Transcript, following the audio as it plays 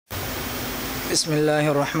بسم الله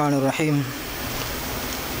الرحمن الرحيم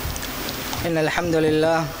إن الحمد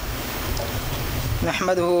لله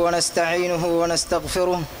نحمده ونستعينه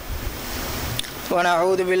ونستغفره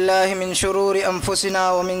ونعوذ بالله من شرور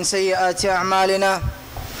أنفسنا ومن سيئات أعمالنا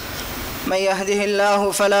من يهده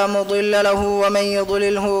الله فلا مضل له ومن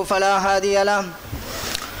يضلله فلا هادي له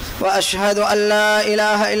وأشهد أن لا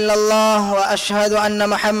إله إلا الله وأشهد أن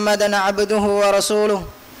محمدا عبده ورسوله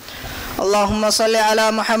اللهم صل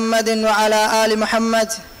على محمد وعلى آل محمد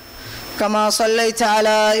كما صليت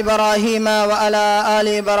على إبراهيم وعلى آل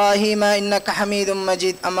إبراهيم إنك حميد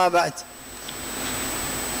مجيد أما بعد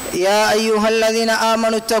يا أيها الذين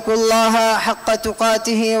آمنوا اتقوا الله حق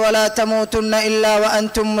تقاته ولا تموتن إلا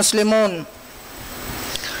وأنتم مسلمون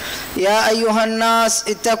يا أيها الناس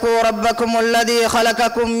اتقوا ربكم الذي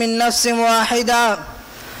خلقكم من نفس واحدة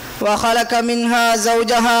وخلق منها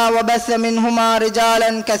زوجها وبث منهما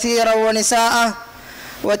رجالا كثيرا ونساء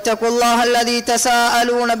واتقوا الله الذي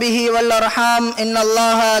تساءلون به والأرحام إن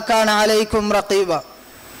الله كان عليكم رقيبا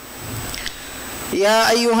يا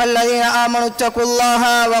أيها الذين آمنوا اتقوا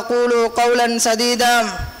الله وقولوا قولا سديدا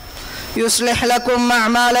يصلح لكم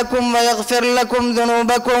أعمالكم ويغفر لكم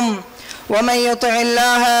ذنوبكم ومن يطع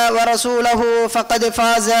الله ورسوله فقد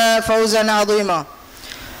فاز فوزا عظيما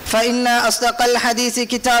فإن أصدق الحديث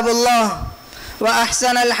كتاب الله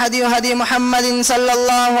وأحسن الحديث هدي محمد صلى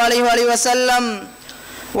الله عليه وآله وسلم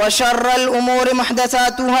وشر الأمور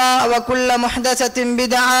محدثاتها وكل محدثة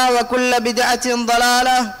بدعة وكل بدعة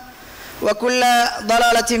ضلالة وكل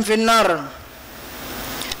ضلالة في النار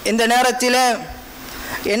இந்த நேரத்தில்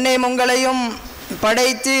என்னை உங்களையும்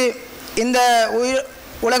படைத்து இந்த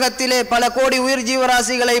உலகத்திலே பல கோடி உயிர்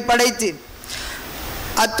ஜீவராசிகளை படைத்து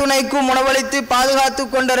அத்துணைக்கும் உணவளித்து பாதுகாத்து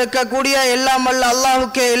கொண்டிருக்கக்கூடிய எல்லாம் வல்ல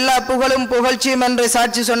அல்லாஹ்வுக்கே எல்லா புகழும் புகழ்ச்சியும் என்று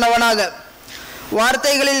சாட்சி சொன்னவனாக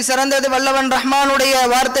வார்த்தைகளில் சிறந்தது வல்லவன் ரஹ்மானுடைய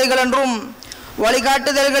வார்த்தைகள் என்றும்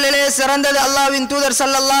வழிகாட்டுதல்களிலே சிறந்தது அல்லாஹ்வின் தூதர்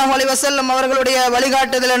ஸல்லல்லாஹு அலைஹி வஸல்லம் அவர்களுடைய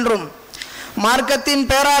வழிகாட்டுதல் என்றும் மார்க்கத்தின்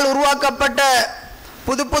பெயரால் உருவாக்கப்பட்ட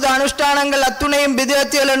புது புது அனுஷ்டானங்கள் அத்துணையும்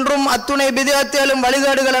பித்அத்துகள் என்றும் அத்துணை பித்அத்துகளும்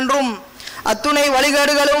வழிகேடுகள் என்றும் அத்துணை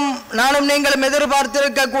வழிகேடுகளும் நானும் நீங்களும்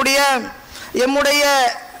எதிர்பார்த்திருக்கக்கூடிய எம்முடைய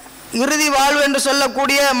இறுதி வாழ்வு என்று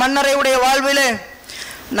சொல்லக்கூடிய மன்னரையுடைய வாழ்விலே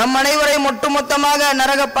நம் அனைவரையும் ஒட்டுமொத்தமாக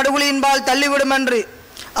நரக படுகொலியின்பால் தள்ளிவிடும் என்று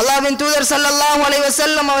அல்லாஹ்வின் தூதர் ஸல்லல்லாஹு அலைஹி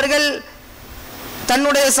வஸல்லம் அவர்கள்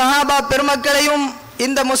தன்னுடைய சஹாபா பெருமக்களையும்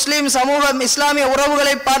இந்த முஸ்லீம் சமூகம் இஸ்லாமிய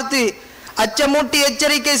உறவுகளை பார்த்து அச்சமூட்டி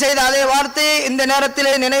எச்சரிக்கை செய்த அதே வார்த்தையை இந்த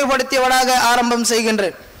நேரத்திலே நினைவுபடுத்தியவனாக ஆரம்பம்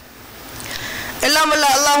செய்கின்றேன். எல்லாம்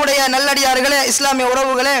வல்ல அல்லாஹ்வுடைய நல்லடியார்களே, இஸ்லாமிய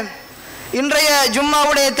உறவுகளே, இன்றைய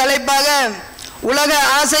ஜும்மாவுடைய தலைப்பாக உலக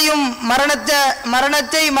ஆசையும்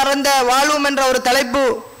மரணத்தை மறந்த வாழ்வும் என்ற ஒரு தலைப்பு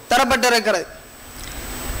தரப்பட்டிருக்கிறது.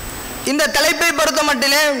 இந்த தலைப்பை பொறுத்த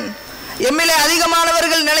மட்டிலே எம்மிலே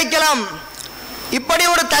அதிகமானவர்கள் நினைக்கலாம், இப்படி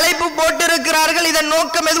ஒரு தலைப்பு போட்டிருக்கிறார்கள், இதன்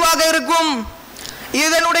நோக்கம் எதுவாக இருக்கும்?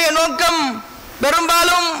 இதனுடைய நோக்கம்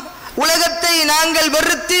பெரும்பாலும் உலகத்தை நாங்கள்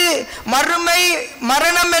வெறுத்து மறுமை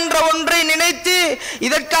மரணம் என்ற ஒன்றை நினைத்து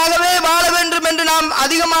இதற்காகவே வாழ வேண்டும் என்று நாம்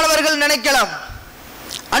அதிகமானவர்கள் நினைக்கலாம்.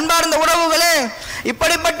 அன்பார்ந்த உறவுகளே,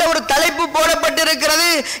 இப்படிப்பட்ட ஒரு தலைப்பு போடப்பட்டிருக்கிறது.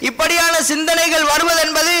 இப்படியான சிந்தனைகள்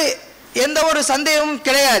வருவதென்பது எந்த ஒரு சந்தேகமும்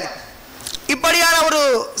கிடையாது. இப்படியான ஒரு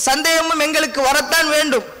சந்தேகமும் எங்களுக்கு வரத்தான்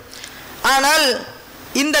வேண்டும். ஆனால்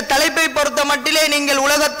இந்த தலைப்பை பொறுத்த மட்டிலே நீங்கள்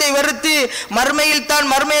உலகத்தை வெறுத்து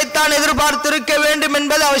மறுமையைத்தான் எதிர்பார்த்திருக்க வேண்டும்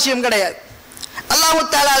என்பது அவசியம் கிடையாது. அல்லாஹ்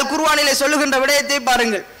தஆலா அல் குர்ஆனிலே சொல்லுகின்ற விடயத்தை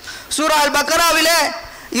பாருங்கள். சூரா அல் பக்ராவிலே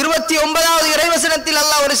 29வது இறைவசனத்தில்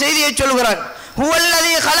அல்லாஹ் ஒரு செய்தியை சொல்கிறான்.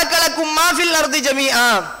 ஹுவல்லதி ஹலகலக்கும் மா ஃபில் அர்தி ஜமீஆ.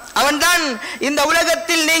 அவன்தான் இந்த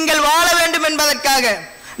உலகத்தில் நீங்கள் வாழ வேண்டும் என்பதற்காக,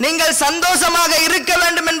 நீங்கள் சந்தோஷமாக இருக்க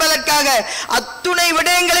வேண்டும் என்பதற்காக அத்துணை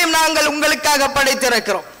விடயங்களையும் நாங்கள் உங்களுக்காக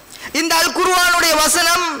படைத்திருக்கிறோம். இந்த அல் குர்ஆனுடைய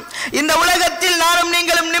வசனம் இந்த உலகத்தில் நானும்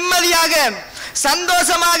நீங்களும் நிம்மதியாக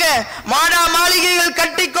சந்தோஷமாக மாடா மாளிகைகள்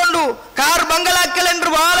கட்டிக்கொண்டு கார் பங்களாக்கள் என்று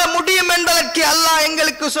வாழ முடியும் என்பதற்கு அல்லாஹ்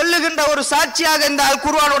எங்களுக்கு சொல்லுகின்ற ஒரு சாட்சியாக இந்த அல்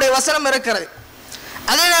குர்ஆனுடைய வசனம் இருக்கிறது.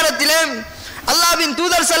 அதே நேரத்தில் அல்லாஹ்வின்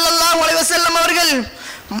தூதர் ஸல்லல்லாஹு அலைஹி வஸல்லம் அவர்கள்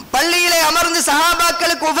பள்ளியிலே அமர்ந்து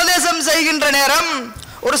சஹாபாக்களுக்கு உபதேசம் செய்கின்ற நேரம்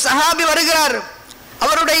ஒரு சஹாபி வருகிறார்.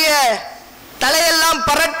 அவருடைய தலையெல்லாம்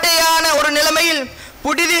பரட்டையான ஒரு நிலைமையில்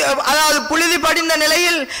புழுதி படிந்த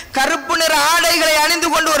நிலையில் கருப்பு நிற ஆடைகளை அணிந்து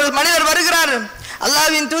கொண்டு ஒரு மனிதர் வருகிறார்.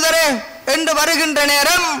 அல்லாஹ்வின் தூதரே என்று வருகின்ற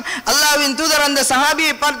நேரம் அல்லாஹ்வின் தூதர் அந்த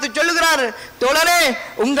சஹாபியை பார்த்து சொல்லுகிறார், தோழரே,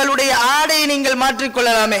 உங்களுடைய ஆடையை நீங்கள்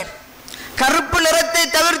மாற்றிக்கொள்ளலாமே, கருப்பு நிறத்தை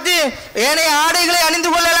தவிர்த்து ஏனைய ஆடைகளை அணிந்து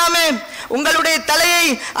கொள்ளலாமே, உங்களுடைய தலையை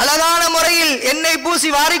அழகான முறையில் எண்ணெய் பூசி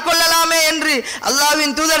வாரிக்கொள்ளலாமே என்று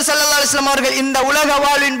அல்லாஹ்வின் தூதர் ஸல்லல்லாஹு அலைஹி வஸல்லம் அவர்கள் இந்த உலக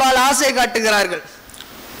வாழ்வின்பால் ஆசை காட்டுகிறார்கள்.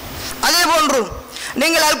 அதே போன்று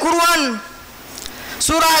நீங்கள் அல் குர்ஆன்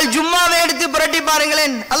சூரா அல் ஜும்மாவை எடுத்து புரட்டி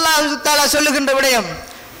பாருங்களேன். அல்லாஹ் தஆலா சொல்லுகின்ற விடயம்,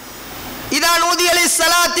 இதா நூதிய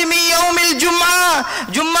லிஸ்ஸலாத்தி மின் யௌமில் ஜும்மா,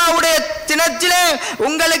 ஜும்மாவுடைய தினத்திலே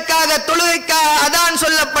உங்களுக்காக தொழுகைக்காக அதான்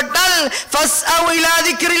சொல்லப்பட்டால் ஃபஸ்அவு இலா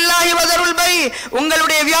திக்ரில்லாஹி வதருல் பை,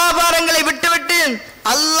 உங்களுடைய வியாபாரங்களை விட்டுவிட்டு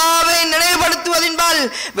அல்லாஹ்வை நினைவுபடுத்துவதின்பால்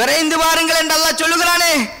விரைந்து வாருங்கள் என்று அல்லாஹ்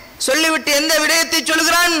சொல்லுகிறானே. சொல்லிவிட்டு எந்த விடயத்தை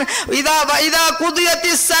சொல்கிறான்? இதா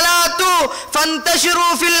குதியத்திஸ் ஸலாத்து ஃபந்தஷிரு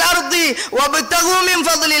ஃபில் அர்தி வப்தகு மின்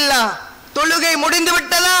ஃபضலில்லாஹ், தொழுகை முடிந்து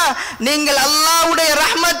விட்டதா, நீங்கள் அல்லாஹ்வுடைய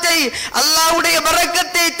ரஹ்மத்தை அல்லாஹ்வுடைய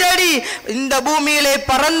பரக்கத்தை தேடி இந்த பூமியிலே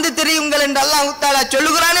பறந்து திரியுங்கள் என்று அல்லாஹ் தஆலா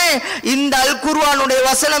சொல்லுகிறானே. இந்த அல் குர்ஆனுடைய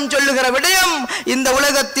வசனம் சொல்லுகிற விடயம், இந்த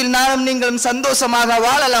உலகத்தில் நானும் நீங்களும் சந்தோஷமாக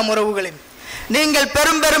வாழலாம் உறவுகளே. நீங்கள்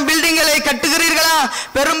பெரும் பெரும் பில்டிங்களை கட்டுகிறீர்களா,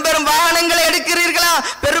 பெரும் பெரும் வாகனங்களை எடுக்கிறீர்களா,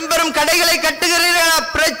 பெரும் பெரும் கடைகளை கட்டுகிறீர்களா,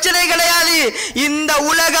 பிரச்சனை கிடையாது. இந்த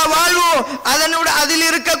உலக வாழ்வு, அதில்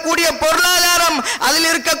இருக்கக்கூடிய பொருளாதாரம், அதில்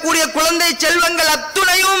இருக்கக்கூடிய குழந்தை செல்வங்கள்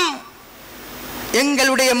அத்துணையும்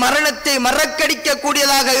எங்களுடைய மரணத்தை மறக்கடிக்க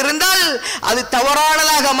கூடியதாக இருந்தால் அது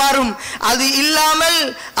தவறானதாக மாறும். அது இல்லாமல்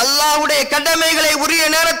அல்லாஹ்வுடைய கடமைகளை உரிய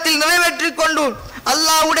நேரத்தில் நிறைவேற்றிக் கொண்டு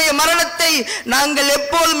அல்லாஹ்வுடைய மரணத்தை நாங்கள்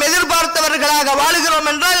எப்போதும் எதிர்பார்த்தவர்களாக வாழுகிறோம்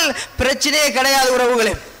என்றால் பிரச்சனையே கிடையாது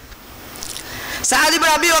உறவுகளே. சஅத்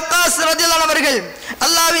இப்னு அபி வக்காஸ் ரலியல்லாஹு அவர்கள்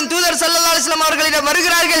அல்லாஹ்வின் தூதர் ஸல்லல்லாஹு அலைஹி வஸல்லம் அவர்களிடம்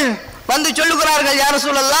வருகிறார்கள். வந்து சொல்லுகிறார்கள், யா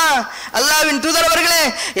ரசூலல்லாஹ், அல்லாஹ்வின் தூதர் அவர்களே,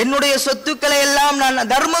 என்னுடைய சொத்துக்களை எல்லாம் நான்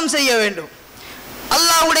தர்மம் செய்ய வேண்டும்,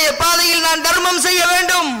 அல்லாஹ்வுடைய பாதையில் நான் தர்மம் செய்ய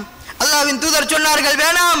வேண்டும். அல்லாஹ்வின் தூதர் சொன்னார்கள்,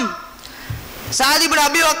 வேணாம் சஅத் இப்னு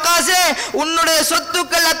அபி வக்காஸே, உன்னுடைய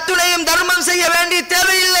சொத்துக்கள் அத்துணையும் தர்மம் செய்ய வேண்டிய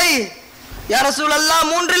தேவையில்லை. யா ரசூலல்லாஹ்,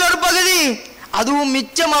 மூன்றில் ஒரு பகுதி அதுவும்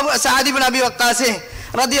மிச்சம் சஅத் இப்னு அபி வக்காஸே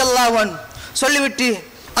ரலியல்லாஹு அன்ஹு சொல்லிவிட்டு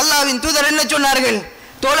அல்லாஹ்வின் தூதர் என்ன சொன்னார்கள்?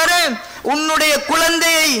 தோழரே, உன்னுடைய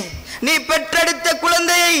குழந்தையை, நீ பெற்றெடுத்த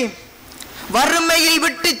குழந்தையை வறுமையில்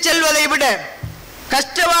விட்டு செல்வதை விட,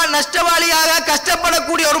 நஷ்டவாளியாக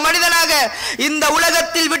கஷ்டப்படக்கூடிய ஒரு மனிதனாக இந்த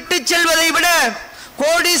உலகத்தில் விட்டு செல்வதை விட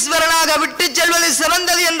கோடீஸ்வரனாக விட்டு செல்வது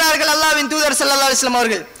சிறந்தது என்றார்கள் அல்லாஹ்வின் தூதர் ஸல்லல்லாஹு அலைஹி வஸல்லம்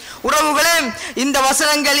அவர்கள். உறவுகளே, இந்த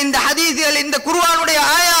வசனங்கள், இந்த ஹதீஸ்கள், இந்த குர்ஆனுடைய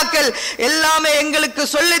ஆயாக்கள் எல்லாமே எங்களுக்கு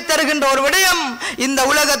சொல்லித் தருகின்ற ஒரு விடயம், இந்த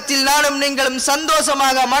உலகத்தில் நானும் நீங்களும்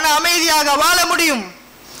சந்தோஷமாக மன அமைதியாக வாழ முடியும்.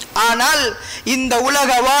 ஆனால் இந்த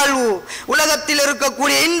உலக வாழ்வு, உலகத்தில்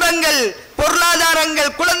இருக்கக்கூடிய இன்பங்கள்,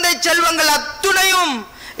 பொருளாதாரங்கள், குழந்தை செல்வங்கள் அத்துணையும்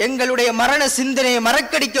எங்களுடைய மரண சிந்தனையை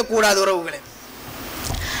மறக்கடிக்க கூடாது உறவுகளே.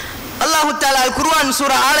 அல்லாஹ் தஆலா குர்ஆன்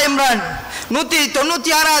சூரா ஆல் இம்ரான்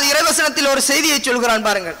 196வது இறைவசனத்தில் ஒரு செய்தியை சொல்கிறான்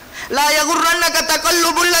பாருங்கள். லா யகுர்ரன்னக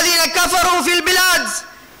தகல்லுபுல் லதீன கஃபரு ஃபில் பிலாத்,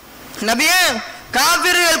 நபியே,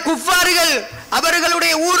 காஃபிர்கள், குஃபார்கள்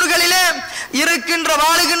அவர்களுடைய ஊர்களிலே இருக்கின்ற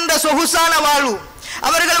வாழுகின்ற சொகுசான வாழ்வு,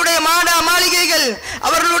 அவர்களுடைய மாடா மாளிகைகள்,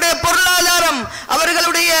 அவர்களுடைய பொருளாதாரம்,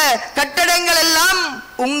 அவர்களுடைய கட்டடங்கள் எல்லாம்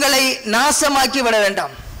உங்களை நாசமாக்கி விட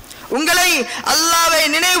வேண்டாம், உங்களை அல்லாஹ்வை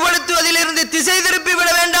நினைவுபடுத்துவதிலிருந்து திசை திருப்பி விட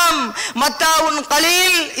வேண்டாம். மத்தாவுன்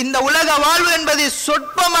கலீல், இந்த உலக வாழ்வு என்பது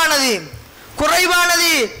சொற்பமானது,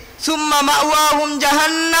 குறைவானது. சும்ம மஅவாஹும்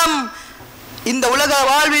ஜஹன்னம், இந்த உலக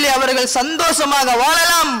வாழ்விலே அவர்கள் சந்தோஷமாக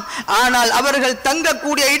வாழலாம், ஆனால் அவர்கள்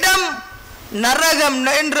தங்கக்கூடிய இடம் நரகம்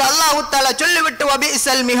என்று அல்லாஹ் தஆலா சொல்லிவிட்டு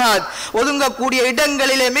வபிஸல் மிஹாத், ஒதுங்கக்கூடிய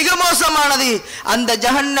இடங்களிலே மிக மோசமானது அந்த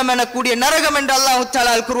ஜஹன்னம் எனக்கூடிய நரகம் என்று அல்லாஹ்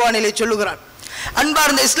தஆலா அல் குர்ஆனிலே சொல்லுகிறான்.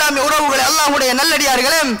 அன்பார்ந்த இஸ்லாமிய உறவுகளை, அல்லாஹ்வுடைய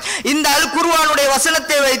நல்லடியார்களே, இந்த அல் குர்ஆனுடைய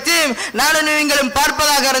வசனத்தை வைத்து நானும் நீங்களும்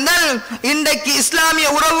பார்ப்பதாக இருந்தால், இன்றைக்கு இஸ்லாமிய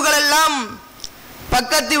உறவுகள் எல்லாம்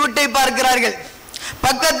பக்கத்து வீட்டை பார்க்கிறார்கள்.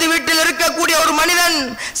 பக்கத்து வீட்டில் இருக்கக்கூடிய ஒரு மனிதன்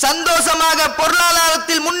சந்தோஷமாக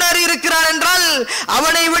பொருளாதாரத்தில் முன்னேறி இருக்கிறான் என்றால்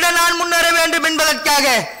அவனை விட நான் முன்னேற வேண்டும் என்பதற்காக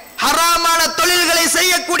ஹராமான தொழில்களை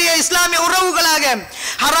செய்யக்கூடிய இஸ்லாமிய உறவுகளாக,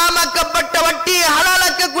 ஹராமாக்கப்பட்ட வட்டியை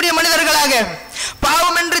ஹலாலாக்கக்கூடிய மனிதர்களாக,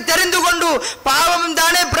 பாவம் என்று தெரிந்து கொண்டு பாவம்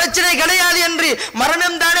தானே பிரச்சனை கிடையாது என்று,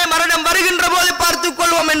 மரணம் தானே மரணம் வருகின்ற போது பார்த்துக்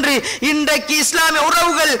கொள்வோம் என்று இன்றைக்கு இஸ்லாமிய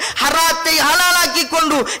உறவுகள் ஹராத்தை ஹலாலாக்கி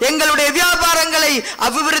கொண்டு எங்களுடைய வியாபாரங்களை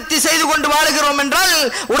அபிவிருத்தி செய்து கொண்டு வாழுகிறோம் என்றால்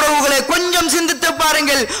உறவுகளை கொஞ்சம் சிந்தித்து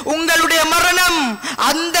பாருங்கள். உங்களுடைய மரணம்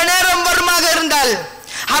அந்த நேரம் வருமாக இருந்தால்,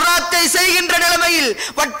 ஹராத்தை செய்கின்ற நிலைமையில்,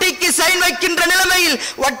 வட்டிக்கு சைன் வைக்கின்ற நிலைமையில்,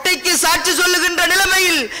 வட்டிக்கு சாட்சி சொல்லுகின்ற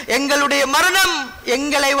நிலைமையில் எங்களுடைய மரணம்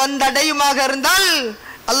எங்களை வந்தடையுமாக இருந்தால்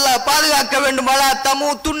அல்லாஹ் பாதுகாக்க வேண்டும். வலா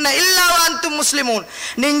தமூதுன்ன இல்லா வஅன்தும் முஸ்லிமூன்,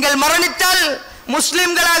 நீங்கள் மரணித்தால்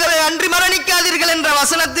முஸ்லிம்களாகவே அன்றி மரணிக்காதீர்கள் என்ற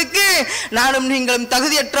வசனத்துக்கு நானும் நீங்களும்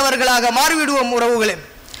தகுதியற்றவர்களாக மாறிவிடுவோம் உறவுகளே.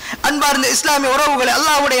 அன்பார்ந்த இஸ்லாமிய உறவுகளே,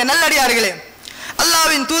 அல்லாஹ்வுடைய நல்லடியார்களே,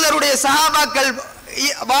 அல்லாஹ்வின் தூதருடைய சஹாபாக்கள்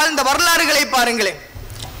வாழ்ந்த வரலாறுகளை பாருங்களேன்.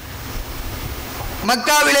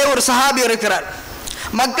 மக்காவிலே ஒரு சஹாபி இருக்கிறார்,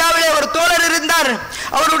 மக்காவிலே ஒரு தோழர் இருந்தார்,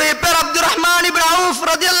 அவருடைய பேர் அப்துர் ரஹ்மான் இப்னு அவுஃப்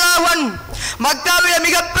ரலியல்லாஹு அன்ஹு. மக்காவிலே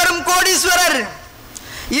மிக பெரும் கோடீஸ்வரர்.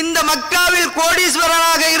 இந்த மக்காவில்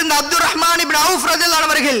கோடீஸ்வரராக இருந்த அப்துல் ரஹ்மான் இப்னு அவுஃப் ரலியல்லாஹு அன்ஹு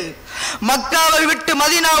அவர்கள் மக்காவை விட்டு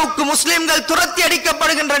மதீனாவுக்கு முஸ்லிம்கள் துரத்தி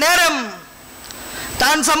அடிக்கப்படுகின்ற நேரம்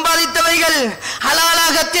தான் சம்பாதித்தவைகள்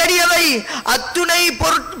ஹலாலாக தேடியவை அத்துணை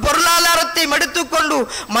பொருளாதாரத்தை எடுத்துக்கொண்டு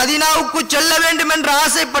மதீனாவுக்கு செல்ல வேண்டும் என்று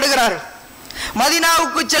ஆசைப்படுகிறார்.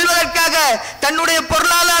 மதீனாவுக்கு செல்வதற்காக தன்னுடைய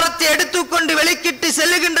பொருளாதாரத்தை எடுத்துக்கொண்டு வெளிக்கிட்டு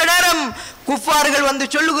செல்லுகின்ற நேரம் குஃபார்கள் வந்து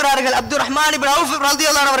சொல்லுகிறார்கள் அப்துல் ரஹ்மான் இப்னு அவுஃப்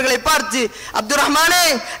ரலியல்லாஹு அன்ஹு அவர்களை பார்த்து, அப்துல் ரஹ்மானே,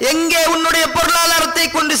 எங்கே உன்னுடைய பொருளாதாரத்தை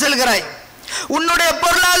கொண்டு செல்கிறாய்? உன்னுடைய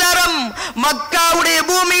பொருளாதாரம் மக்காவுடைய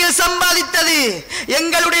பூமியில் சம்பாதித்தது,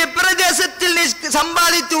 எங்களுடைய பிரதேசத்தில் நீ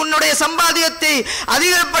சம்பாதித்து உன்னுடைய சம்பாத்தியத்தை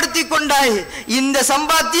அதிகப்படுத்தி கொண்டாய். இந்த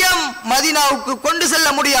சம்பாத்தியம் மதீனாவுக்கு கொண்டு செல்ல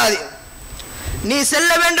முடியாது. நீ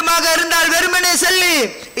செல்ல வேண்டுமாக இருந்தால் வெறுமனே செல்லு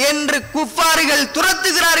என்று குஃபாரிகள்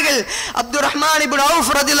துரத்துகிறார்கள். அப்துல் ரஹ்மான் இப்னு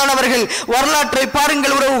அவுஃப் ரலியல்லாஹு அன்ஹு அவர்கள் வரலாற்றை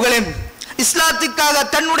பாருங்கள் உறவுகளே. இஸ்லாத்துக்காக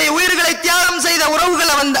தன்னுடைய உயிர்களை தியாகம் செய்த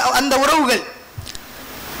உறவுகள் அந்த உறவுகள்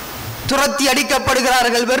துரத்தி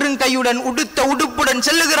அடிக்கப்படுகிறார்கள். வெறும் கையுடன் உடுத்த உடுப்புடன்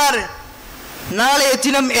செல்லுகிறார். நாளைய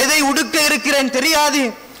தினம் எதை உடுக்க இருக்கிறேன் தெரியாது.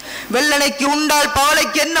 வெள்ளனைக்கு உண்டால்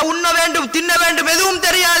பவளைக்கு என்ன உண்ண வேண்டும் தின்ன வேண்டும் எதுவும்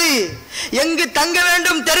தெரியாது. எங்கு தங்க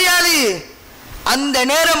வேண்டும் தெரியாது. அந்த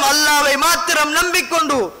நேரம் அல்லாஹ்வை மாத்திரம்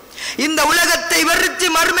நம்பிக்கொண்டு இந்த உலகத்தை வெறுத்து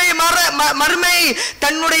மறுமையை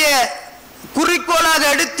தன்னுடைய குறிக்கோளாக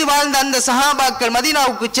எடுத்து வாழ்ந்த அந்த சஹாபாக்கள்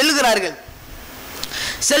மதீனாவுக்கு செல்கிறார்கள்.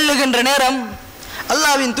 செல்லுகின்ற நேரம்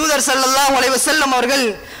அல்லாஹ்வின் தூதர் ஸல்லல்லாஹு அலைஹி வஸல்லம் அவர்கள்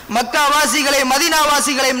மக்கா வாசிகளை மதீனா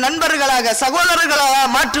வாசிகளையும் நண்பர்களாக சகோதரர்களாக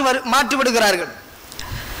மாற்றி விடுகிறார்கள்.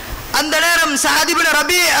 அந்த நேரம் சஅத் இப்னு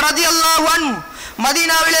ரபீ ரலியல்லாஹு அன்ஹு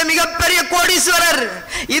மதீனாவிலே மிகப்பெரிய கோடீஸ்வரர்.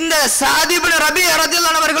 இந்த சஅத் இப்னு ரபீ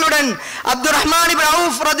ரலியல்லாஹு அன்ஹு அவர்களுடன் அப்துல் ரஹ்மான் இப்னு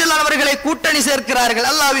அவுஃப் ரலியல்லாஹு அன்ஹு அவர்களை கூட்டணி சேர்க்கிறார்கள்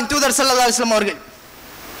அல்லாஹ்வின் தூதர் ஸல்லல்லாஹு அலைஹி வஸல்லம் அவர்கள்.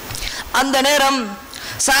 அந்த நேரம்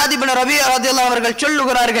சஅத் இப்னு ரபீ ரலியல்லாஹு அன்ஹு அவர்கள்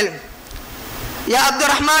சொல்லுகிறார்கள், யா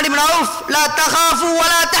அப்துல் ரஹ்மான் இப்னு அவுஃப் லா தகாஃபு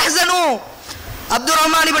வலா தஹ்ஸனு. அப்துல்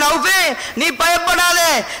ரஹ்மான் இப்னு அவுஃப், நீ பயப்படாதே,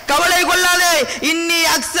 கவலை கொள்ளாதே. இன்னி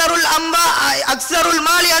அக்ஸருல்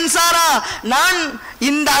மாலி அன்சாரா, நான்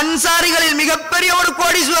இந்த அன்சாரிகளில் மிகப்பெரிய ஒரு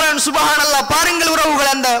கோடீஸ்வரன். சுப்ஹானல்லாஹ். பாருங்கள்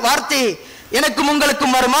உறவுகள், அந்த வார்த்தை எனக்கும்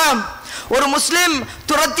உங்களுக்கும் வருமா? ஒரு முஸ்லிம்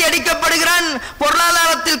துரத்தி அடிக்கப்படுகிறான்,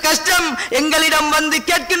 பொருளாதாரத்தில் கஷ்டம், எங்களிடம் வந்து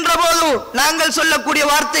கேட்கின்ற போது நாங்கள் சொல்லக்கூடிய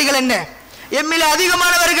வார்த்தைகள் என்ன? எம்மிலே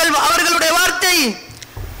அதிகமானவர்கள் அவர்களுடைய வார்த்தை,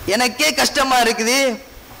 எனக்கே கஷ்டமா இருக்குது,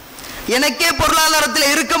 எனக்கே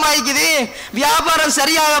பொருளாதாரத்தில் இறுக்கமாயிக்குது, வியாபாரம்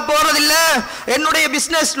சரியாக போறதில்ல, என்னுடைய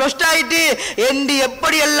பிசினஸ் லொஸ்ட் ஆயிட்டு என்று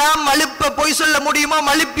எப்படியெல்லாம் மழுப்ப பொய் சொல்ல முடியுமோ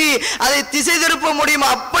மழுப்பி அதை திசை திருப்ப முடியுமோ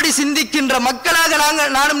அப்படி சிந்திக்கின்ற மக்களாக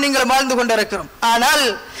நானும் நீங்கள் வாழ்ந்து கொண்டிருக்கிறோம். ஆனால்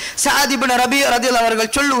சஅத் இப்னு ரபீ ரலியல்லாஹு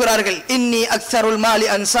அவர்கள் சொல்லுகிறார்கள், இன்னி அக்ஸருல் மாலி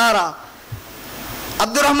அன்சாரா.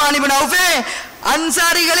 அப்துல் ரஹ்மான் இப்னு அவுஃப்,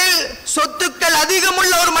 அன்சாரிகளில் சொத்துக்கள்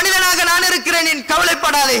அதிகமுள்ள ஒரு மனிதனாக நான் இருக்கிறேன், நீ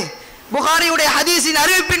கவலைப்படாதே. புகாரியுடைய ஹதீஸின்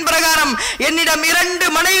அறிவிப்பின் பிரகாரம் என்னிடம் 2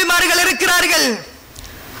 மனைவிமார்கள் இருக்கிறார்கள்.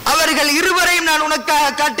 அவர்கள் இருவரையும் நான் உனக்காக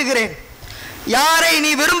காட்டுகிறேன். யாரை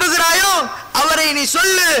நீ விரும்புகிறாயோ அவரை நீ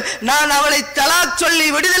சொல்லு, நான் அவளை தலாக் சொல்லி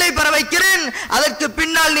விடுதலை பெற வைக்கிறேன், அதற்கு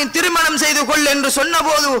பின்னால் நீ திருமணம் செய்து கொள் என்று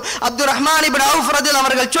சொன்னபோது அப்துல் ரஹ்மான் இப்னு அவுஃப் ரலியல்லாஹு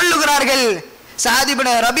அவர்கள் சொல்லுகிறார்கள், சஅத்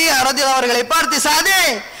இப்னு ரபீ ரலியல்லாஹு அவர்களை பார்த்து, சஅதே,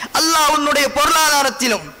 அல்லாஹ் உன்னுடைய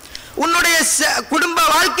பொருளாதாரத்திலும் உன்னுடைய குடும்ப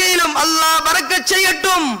வாழ்க்கையிலும் அல்லாஹ் பரக்கத்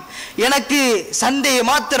செய்யட்டும், எனக்கு சந்தையை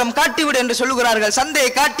மாத்திரம் காட்டிவிடு என்று சொல்லுகிறார்கள்.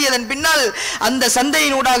 சந்தையை காட்டியதன் பின்னால் அந்த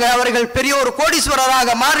சந்தையினூடாக அவர்கள் பெரிய ஒரு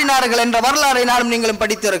கோடீஸ்வரராக மாறினார்கள் என்ற வரலாறை நானும் நீங்களும்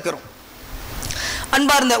படித்திருக்கிறோம்.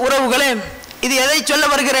 அன்பார்ந்த உறவுகளே, இது எதை சொல்ல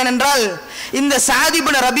வருகிறேன் என்றால், இந்த சஅத்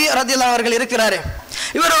இப்னு ரபீ ரலியல்லாஹு அவர்கள் இருக்கிறாரே,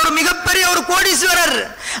 இவர் ஒரு மிகப்பெரிய ஒரு கோடீஸ்வரர்.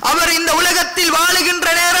 அவர் இந்த உலகத்தில் வாழுகின்ற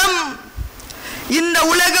நேரம் இந்த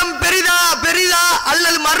உலகம் பெரிதா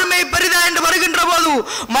அல்லது மறுமை பெரிதா என்று வருகின்ற போது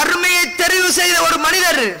மறுமையை தெரிவு செய்த ஒரு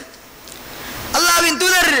மனிதர். அல்லாஹ்வின்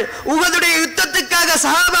தூதர் உஹதுடைய யுத்தத்துக்காக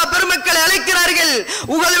சஹாபா பெருமக்களை அழைக்கிறார்கள்.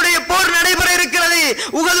 உஹதுடைய போர் நடைபெற இருக்கிறது,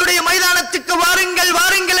 உஹதுடைய மைதானத்துக்கு வாருங்கள்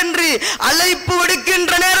வாருங்கள் என்று அழைப்பு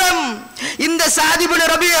விடுக்கின்ற நேரம் இந்த சஅத் இப்னு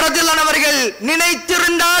ரபீ ரலியல்லாஹு அன்ஹு அவர்கள்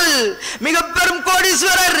நினைத்திருந்தால், மிக பெரும்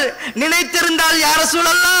கோடீஸ்வரர் நினைத்திருந்தால், யா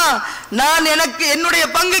ரசூலல்லாஹ், நான் எனக்கு என்னுடைய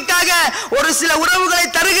பங்குக்காக ஒரு சில உறவுகளை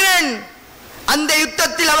தருகிறேன், அந்த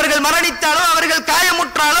யுத்தத்தில் அவர்கள் மரணித்தாலோ அவர்கள்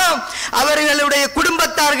காயமுற்றாலோ அவர்களுடைய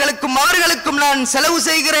குடும்பத்தார்களுக்கும் அவர்களுக்கும் நான் செலவு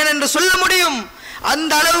செய்கிறேன் என்று சொல்ல முடியும்.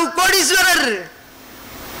 அந்த அளவு கோடீஸ்வரர்.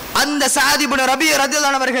 அந்த சஅத் இப்னு ரபீ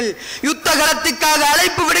ரலியல்லாஹு அன்ஹு அவர்கள் யுத்த களத்துக்காக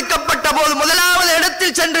அழைப்பு விடுக்கப்பட்ட போது முதலாவது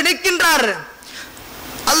இடத்தில் சென்று நிற்கின்றார்.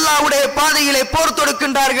 அல்லாஹ்வுடைய பாதையிலே போர்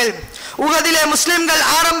தொடுக்கின்றார்கள். உஹதிலே முஸ்லிம்கள்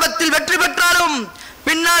ஆரம்பத்தில் வெற்றி பெற்றாலும்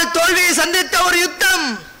பின்னால் தோல்வியை சந்தித்த ஒரு யுத்தம்,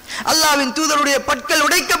 அல்லாஹ்வின் தூதருடைய பற்கள்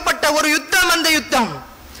உடைக்கப்பட்ட ஒரு யுத்தம். அந்த யுத்தம்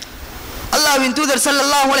அல்லாஹ்வின் தூதர்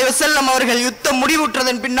ஸல்லல்லாஹு அலைஹி வஸல்லம் அவர்கள் யுத்தம்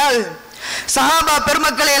முடிவுற்றதன் பின்னால் சஹாபா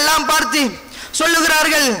பெருமக்களை எல்லாம் பார்த்து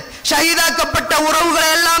சொல்லுகிறார்கள், ஷஹீதாக்கப்பட்ட உறவுகளை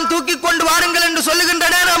எல்லாம் தூக்கி கொண்டு வாருங்கள் என்று சொல்லுகின்ற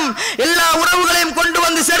நேரம் எல்லா உறவுகளையும் கொண்டு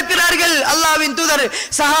வந்து சேர்க்கிறார்கள். அல்லாஹ்வின் தூதர்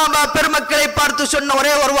சஹாபா பெருமக்களை பார்த்து சொன்ன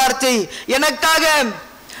ஒரே ஒரு வார்த்தை, எனக்காக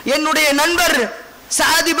என்னுடைய நண்பர்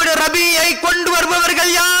சஅத் இப்னு ரபீயை கொண்டு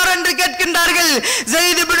வருபவர்கள் யார் என்று கேட்கின்றார்கள்.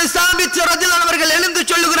 ஸைத் இப்னு சாபித் ரலியல்லாஹு அவர்கள் எழுந்து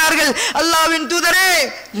சொல்லுகிறார்கள், அல்லாஹ்வின் தூதரே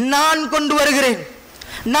நான் கொண்டு வருகிறேன்,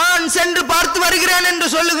 நான் சென்று பார்த்து வருகிறேன் என்று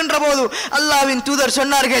சொல்லுகின்ற போது அல்லாஹ்வின் தூதர்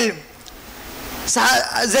சொன்னார்கள்,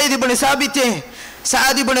 ஸைத் இப்னு சாபித்தே,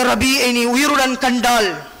 சஅத் இப்னு ரபீயை நீ உயிருடன் கண்டால்,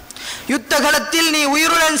 யுத்த களத்தில் நீ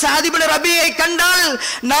உயிருடன் சஅத் இப்னு ரபீயை கண்டால்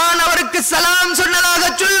நான் அவருக்கு சலாம் சொன்னதாக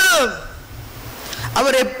சொல்லு,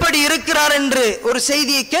 அவர் எப்படி இருக்கிறார் என்று ஒரு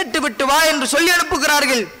செய்தியை கேட்டுவிட்டு வா என்று சொல்லி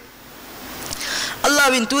அனுப்புகிறார்கள்.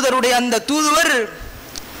 அல்லாஹ்வின் தூதருடைய அந்த தூதுவர்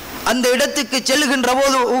அந்த இடத்துக்கு செல்லுகின்ற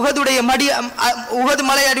போது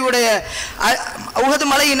உஹது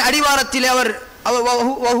மலையின் அடிவாரத்தில் அவர்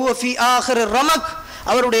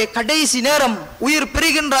அவருடைய கடைசி நேரம் உயிர்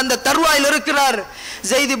பிரிகின்ற அந்த தருவாயில் இருக்கிறார்.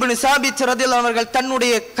 ஸைத் இப்னு சாபித் ரலியல்லாஹு அவர்கள்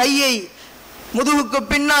தன்னுடைய கையை முதுகுக்கு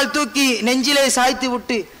பின்னால் தூக்கி நெஞ்சிலே சாய்த்து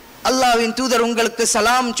விட்டு அல்லாஹ்வின் தூதர் உங்களுக்கு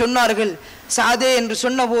சலாம் சொன்னார்கள் சஅதே என்று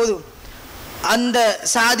சொன்னபோது அந்த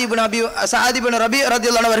சஅத் இப்னு ரபீ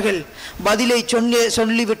ரலியல்லாஹு அவர்கள் பதிலை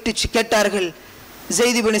சொல்லிவிட்டு கேட்டார்கள்,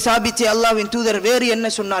 ஸைத் இப்னு சாபித்தே, அல்லாஹ்வின் தூதர் வேறு என்ன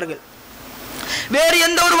சொன்னார்கள், வேறு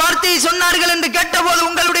எந்த ஒரு வார்த்தையை சொன்னார்கள் என்று கேட்டபோது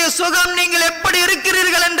உங்களுடைய சுகம் நீங்கள் எப்படி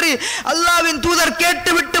இருக்கிறீர்கள் என்று அல்லாஹ்வின் தூதர்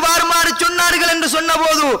கேட்டுவிட்டு வாருமாறு சொன்னார்கள் என்று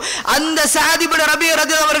சொன்னபோது அந்த சஅத் இப்னு ரபீ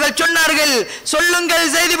ரலியல்லாஹு அவர்கள் சொன்னார்கள், சொல்லுங்கள்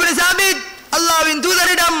ஸைத் இப்னு சாபித், அல்லாஹ்வின்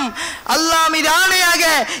தூதரிடம் அல்லாஹ் மீது ஆணையாக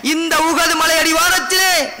இந்த உஹது மலை அடிவாரத்திலே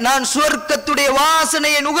நான் சுவர்க்கத்துடைய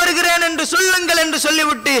வாசனையை நுகர்கிறேன் என்று சொல்லுங்கள் என்று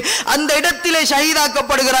சொல்லிவிட்டு அந்த இடத்திலே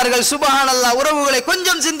ஷஹீதாக்கப்படுகிறார்கள். சுப்ஹானல்லாஹ். உறவுகளை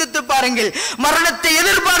கொஞ்சம் சிந்தித்து பாருங்கள். மரணத்தை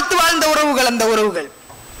எதிர்பார்த்து வாழ்ந்த உறவுகள் அந்த உறவுகள்.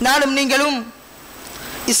 நானும் நீங்களும்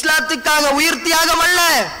இஸ்லாத்துக்காக உயிர் தியாகம் அல்ல,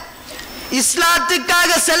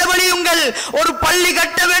 இஸ்லாத்துக்காக செலவழியுங்கள். ஒரு பள்ளி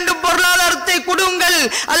கட்ட வேண்டும், பொருளாதாரத்தை கொடுங்கள்,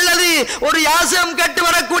 அல்லது ஒரு யாசகம் கட்டு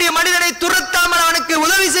வரக்கூடிய மனிதனை துரத்தாமல் அவனுக்கு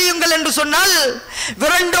உதவி செய்யுங்கள் என்று சொன்னால்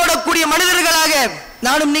விரண்டோடக்கூடிய மனிதர்களாக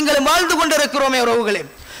நானும் நீங்களும் வாழ்ந்து கொண்டிருக்கிறோமே உறவுகளே.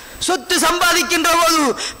 சொத்து சம்பாதிக்கின்ற போது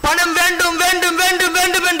பணம் வேண்டும் வேண்டும் வேண்டும்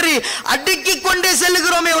வேண்டும் என்று அடுக்கிக் கொண்டே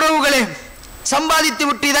செல்லுகிறோமே உறவுகளே. சம்பாதித்து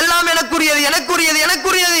விட்டு இதெல்லாம் எனக்குரியது எனக்குரியது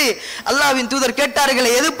எனக்குரியது. அல்லாஹ்வின் தூதர்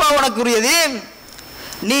கேட்டார்களே, எதுப்பா உனக்குரியது?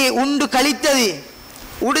 நீ உண்டு கழித்தது,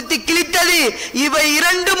 உடுத்தி கிழித்தது, இவை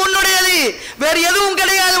இரண்டு முன்னுடையது, வேறு எதுவும்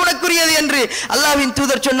கிடையாது உனக்குரியது என்று அல்லாஹ்வின்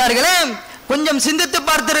தூதர் சொன்னார்களே. கொஞ்சம் சிந்தித்து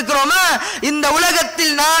பார்த்திருக்கிறோமா? இந்த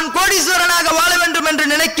உலகத்தில் நான் கோடீஸ்வரனாக வாழ வேண்டும் என்று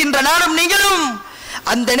நினைக்கின்ற நானும் நீங்களும்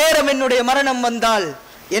அந்த நேரம் என்னுடைய மரணம் வந்தால்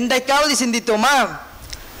என்றைக்காவது சிந்தித்தோமா?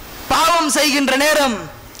 பாவம் செய்கின்ற நேரம்,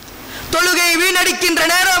 தொழுகை வீணடிக்கின்ற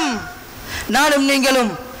நேரம் நானும்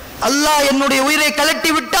நீங்களும் அல்லாஹ் என்னுடைய உயிரை கலட்டி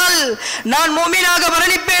விட்டால் நான் முஃமினாக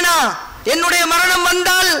மரணிப்பேனா? என்னுடைய மரணம்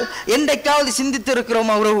வந்தால் என்றைக்காவது சிந்தித்து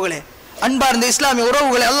இருக்கிறோமா உறவுகளே? அன்பார்ந்த இஸ்லாமிய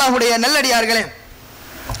உறவுகளே, அல்லாஹ்வுடைய நல்லடியார்களே,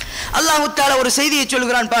 அல்லாஹ் தஆலா ஒரு செய்தியை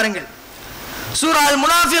சொல்கிறான் பாருங்கள். சூரா அல்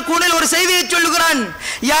முனாஃபிகூனில் ஒரு செய்தியை சொல்கிறான்.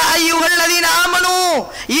 யா அய்யுஹல்லதீன ஆமனூ,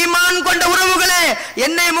 ஈமான் கொண்ட உறவுகளே,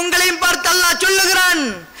 என்னை உங்களையும் பார்த்து அல்லாஹ் சொல்லுகிறான்,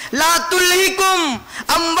 லா துல்ஹிக்கும்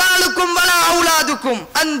அம்வாலுக்கும் வலா அவுலாதுக்கும்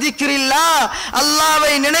அன் திக்ரில்லாஹ்,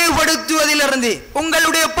 அல்லாஹ்வை நினைவுபடுத்துவதிலிருந்து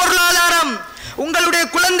உங்களுடைய பொருளாதாரம், உங்களுடைய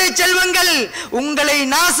குழந்தை செல்வங்கள் உங்களை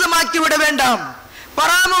நாசமாக்கி விட வேண்டாம்,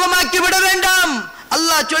 பராமுகமாக்கி விட வேண்டாம்.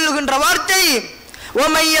 அல்லாஹ் சொல்லுகின்ற வார்த்தை,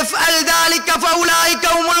 وَمَن يَفْعَلْ ذَلِكَ فَأُولَٰئِكَ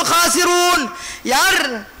هُمُ الْخَاسِرُونَ. யார்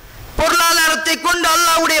பொருளாதாரத்தை கொண்டு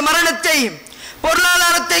அல்லாஹ்வுடைய மரணத்தை,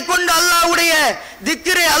 பொருளாதாரத்தை கொண்டு அல்லாஹ்வுடைய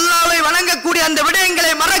திக்ரை, அல்லாஹ்வை வணங்கக்கூடிய அந்த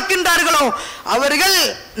விடயங்களை மறக்கின்றார்களோ அவர்கள்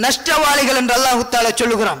நஷ்டவாளிகள் என்று அல்லாஹ் தஆலா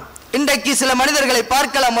சொல்லுகிறான். இன்றைக்கு சில மனிதர்களை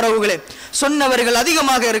பார்க்கலாம் உறவுகளே, சொன்னவர்கள்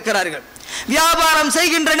அதிகமாக இருக்கிறார்கள். வியாபாரம்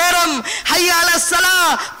செய்கின்ற நேரம் ஹய்யா அலஸ் ஸலா,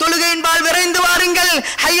 தொழுகையின்பால் விரைந்து வாருங்கள்,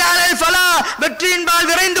 ஹய்யா அலல் ஃபலா, வெற்றியின்பால்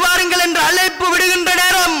விரைந்து வாருங்கள் என்று அழைப்பு விடுகின்ற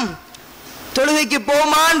நேரம் தொழுகைக்கு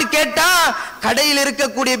போமான்னு கேட்டா கடையில்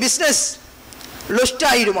இருக்கக்கூடிய பிசினஸ் லொஸ்ட்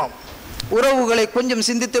ஆயிடுமாம். உறவுகளை கொஞ்சம்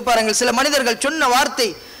சிந்தித்து பாருங்கள். சில மனிதர்கள் சொன்ன வார்த்தை,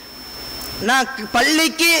 நான்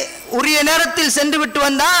பள்ளிக்கு உரிய நேரத்தில் சென்று விட்டு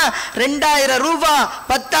வந்தா 2000 ரூபாய்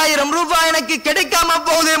 10,000 ரூபாய் எனக்கு கிடைக்காம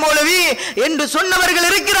போகுதே மௌலவி என்று சொன்னவர்கள்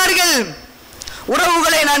இருக்கிறார்கள்.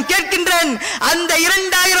 உறவுகளை நான் கேட்கின்றேன், அந்த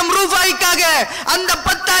 2000 ரூபாய்க்காக, அந்த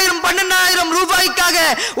 10,000 12,000 ரூபாய்க்காக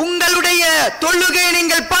உங்களுடைய தொழுகை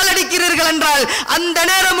நீங்கள் பாலடிக்கிறீர்கள் என்றால் அந்த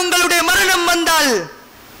நேரம் உங்களுடைய மரணம் வந்தால்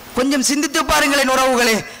கொஞ்சம் சிந்தித்து பாருங்களேன்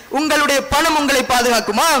உறவுகளே. உங்களுடைய பணம் உங்களை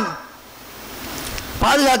பாதுகாக்குமா?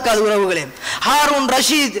 பாதுகாக்காத உறவுகளே. ஹாரூன்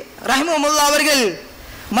ரஷீத் ரஹிமஹுல்லாஹ் அவர்கள்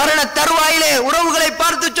மரண தருவாயிலே உறவுகளை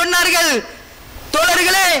பார்த்து சொன்னார்கள்,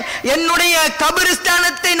 தோழர்களே, என்னுடைய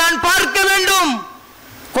கபிரிஸ்தானத்தை நான் பார்க்க வேண்டும்.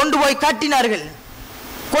 கொண்டு போய் காட்டினார்கள்.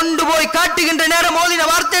 கொண்டு போய் காட்டுகின்ற நேரம் ஓதின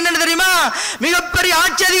வார்த்தை என்ன தெரியுமா? மிகப்பெரிய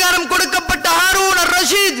ஆட்சி அதிகாரம் கொடுக்கப்பட்ட ஹாரூன்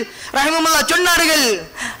அர்-ரஷீத் ரஹிமஹுல்லாஹ் சொன்னார்கள்,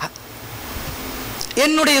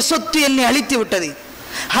 என்னுடைய சொத்து என்னை அழித்து விட்டது.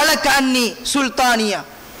 ஹலக அன்னி சுல்தானியா,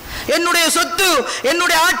 என்னுடைய சொத்து,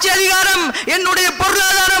 என்னுடைய ஆட்சி அதிகாரம், என்னுடைய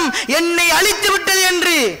பொருளாதாரம் என்னை அழித்து விட்டது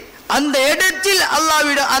என்று அந்த இடத்தில்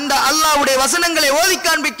அல்லாஹ்வுடைய வசனங்களை ஓதி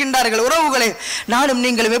காண்பிக்கின்றார்கள். உறவுகளே, நானும்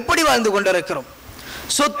நீங்களும் எப்படி வாழ்ந்து கொண்டிருக்கிறோம்?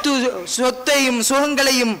 சொத்தையும்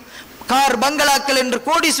சுகங்களையும் கார் பங்களாக்கள் என்று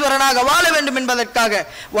கோடீஸ்வரனாக வாழ வேண்டும் என்பதற்காக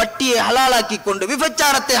வட்டியை ஹலாலாக்கி கொண்டு,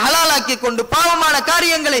 விபச்சாரத்தை ஹலாலாக்கி கொண்டு, பாவமான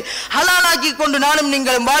காரியங்களை ஹலாலாக்கி கொண்டு நானும்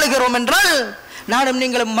நீங்களும் வாழுகிறோம் என்றால், நானும்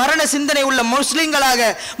நீங்களும் மரண சிந்தனை உள்ள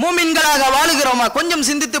முஸ்லிம்களாக மூமின்களாக வாழுகிறோமா? கொஞ்சம்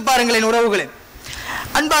சிந்தித்து பாருங்களேன் உறவுகளே,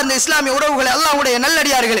 அன்பார்ந்த இஸ்லாமிய உறவுகளே, அல்லாஹ்வுடைய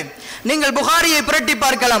நல்லடியார்களே. நீங்கள் புகாரியை புரட்டி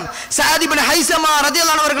பார்க்கலாம். சஅத் இப்னு ஹைஸமா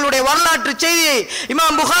ரலியல்லாஹு அன்ஹு அவர்களுடைய வரலாற்று செய்தியை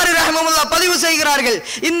இமாம் புகாரி ரஹ்மஹுல்லாஹ் பதிவு செய்கிறார்கள்.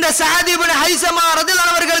 இந்த சஅத் இப்னு ஹைஸமா ரலியல்லாஹு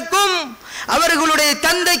அன்ஹு அவர்களுக்கும் அவர்களுடைய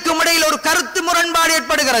தந்தைக்கும் இடையில் ஒரு கருத்து முரண்பாடு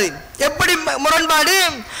ஏற்படுகிறது. எப்படி முரண்பாடு?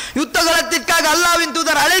 யுத்த களத்திற்காக அல்லாஹ்வின்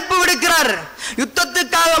தூதர் அழைப்பு விடுக்கிறார்,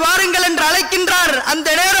 யுத்தத்துக்காக வாருங்கள் என்று அழைக்கின்றார். அந்த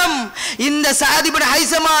நேரம் இந்த சஅத் இப்னு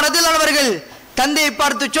ஹைஸமா ரலியல்லாஹு அன்ஹு அவர்கள் தந்தையை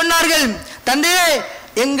பார்த்து சொன்னார்கள், தந்தையே,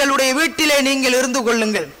 எங்களுடைய வீட்டிலே நீங்கள் இருந்து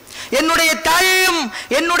கொள்ளுங்கள், என்னுடைய தாயையும்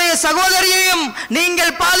என்னுடைய சகோதரியையும்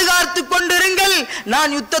நீங்கள் பாதுகாத்துக் கொண்டிருங்கள்,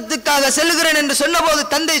 நான் யுத்தத்துக்காக செல்லுகிறேன் என்று சொன்னபோது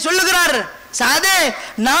தந்தை சொல்லுகிறார், சாதே,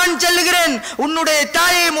 நான் செல்லுகிறேன், உன்னுடைய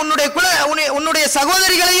தாயையும் உன்னுடைய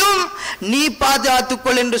சகோதரிகளையும் நீ பாதுகாத்துக்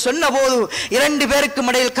கொள் என்று சொன்னபோது இரண்டு பேருக்கும்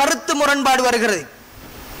இடையில் கருத்து முரண்பாடு வருகிறது.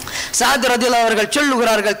 சஅத் ரலியல்லாஹு அவர்கள்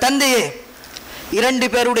சொல்லுகிறார்கள், தந்தையே, இரண்டு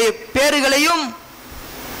பேருடைய பேர்களையும்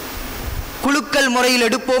குலுக்கல் முறையில்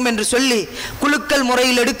எடுப்போம் என்று சொல்லி குலுக்கல்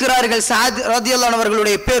முறையில் எடுக்கிறார்கள். சஅத் ரலியல்லாஹு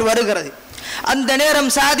அவர்களுடைய பேர் வருகிறது. அந்த நேரம்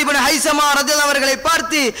சஅத் இப்னு ஹைஸமா ரலியல்லாஹு அவர்களை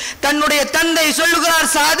பார்த்து தன்னுடைய தந்தை சொல்லுகிறார்,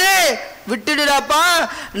 சாதே, விட்டுடுடாப்பா,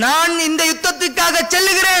 நான் இந்த யுத்தத்துக்காக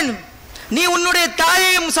செல்லுகிறேன், நீ உன்னுடைய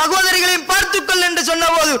தாயையும் சகோதரிகளையும் பார்த்துக்கொள் என்று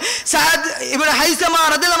சொன்னபோது சஅத் இப்னு ஹைஸமா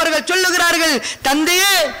ரலியல்லாஹு அவர்கள் சொல்லுகிறார்கள்,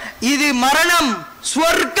 தந்தையே, இது மரணம்,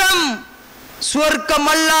 சுவர்க்கம்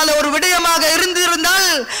அல்லாத ஒரு விடயமாக இருந்திருந்தால்,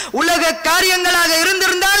 உலக காரியங்களாக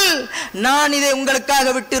இருந்திருந்தால் நான் இதை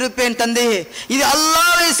உங்களுக்காக விட்டிருப்பேன் தந்தையே. இது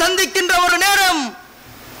அல்லாஹ்வை சந்திக்கின்ற ஒரு நேரம்,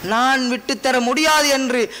 நான் விட்டுத்தர முடியாது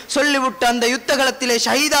என்று சொல்லிவிட்டு அந்த யுத்த களத்திலே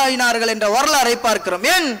ஷஹீதாயினார்கள் என்ற வரலாறை பார்க்கிறோம்.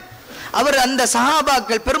 ஏன்? அவர் அந்த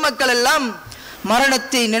சஹாபாக்கள் பெருமக்கள் எல்லாம்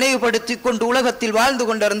மரணத்தை நினைவுபடுத்தி கொண்டு உலகத்தில் வாழ்ந்து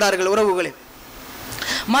கொண்டிருந்தார்கள். உறவுகளே,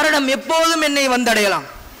 மரணம் எப்போதும் என்னை வந்தடையலாம்.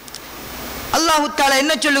 அல்லாஹ் தஆலா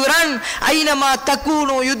என்ன சொல்லுகிறான்? ஐனமா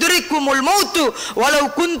தகூனு யுத்ரிக்குமுல் மௌத் வலவ்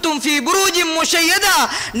குன்தும் ஃபீ புரூஜின் முஷையதா,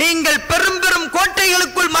 நீங்கள் பெரும்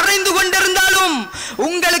கோட்டைகளுக்குள் மறைந்து கொண்டிருந்தாலும்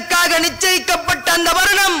உங்களுக்காக நிச்சயிக்கப்பட்ட அந்த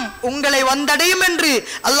மரணம் உங்களை வந்தடையும் என்று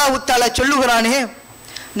அல்லாஹ் தஆலா சொல்லுகிறானே.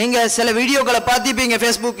 நீங்க சில வீடியோக்களை பார்த்திருப்பீங்க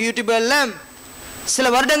ஃபேஸ்புக் யூடியூப்ல. சில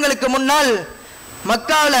வருடங்களுக்கு முன்னால்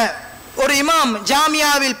மக்கால ஒரு இமாம்,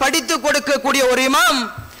 ஜாமியாவில் படித்து கொடுக்கக்கூடிய ஒரு இமாம்,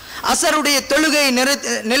 அசருடைய தொழுகை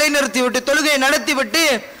நிலைநிறுத்திவிட்டு தொழுகை நடத்திவிட்டு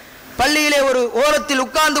பள்ளியிலே ஒரு ஓரத்தில்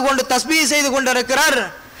உட்கார்ந்து கொண்டு தஸ்பீஹ் செய்து கொண்டிருக்கிறார்.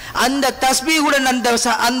 அந்த தஸ்பீஹுடன்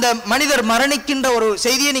அந்த மனிதர் மரணிக்கின்ற ஒரு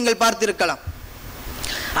செய்தியை நீங்கள் பார்த்திருக்கலாம்.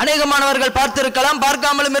 அநேகமானவர்கள் பார்த்திருக்கலாம்,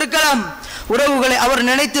 பார்க்காமலும் இருக்கலாம். உறவுகளை, அவர்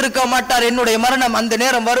நினைத்திருக்க மாட்டார் என்னுடைய மரணம் அந்த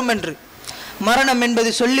நேரம் வரும் என்று. மரணம் என்பது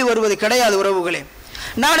சொல்லி வருவது கிடையாது. உறவுகளே,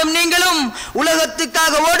 நானும் நீங்களும்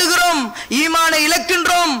உலகத்துக்காக ஓடுகிறோம், ஈமானை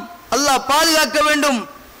இழக்கின்றோம். அல்லாஹ் பாதுகாக்க வேண்டும்.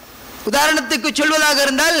 உதாரணத்துக்கு சொல்வதாக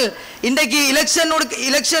இருந்தால், இன்றைக்கு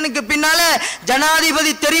எலெக்ஷனுக்கு பின்னால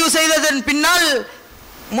ஜனாதிபதி தெரிவு செய்ததன் பின்னால்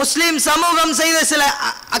முஸ்லிம் சமூகம் செய்த சில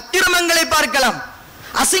அக்கிரமங்களை பார்க்கலாம்,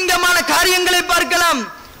 அசிங்கமான காரியங்களை பார்க்கலாம்.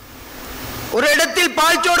 ஒரு இடத்தில்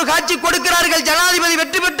பால்சோடு காட்சி கொடுக்கிறார்கள், ஜனாதிபதி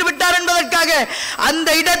வெற்றி பெற்று விட்டார் என்பதற்காக. அந்த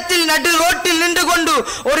இடத்தில் நடு ரோட்டில் நின்று கொண்டு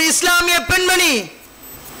ஒரு இஸ்லாமிய பெண்மணி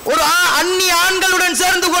ஒரு அந்நிய ஆண்களுடன்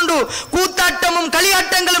சேர்ந்து கொண்டு கூத்தாட்டமும்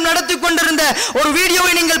களியாட்டங்களும் நடத்தி கொண்டிருந்த ஒரு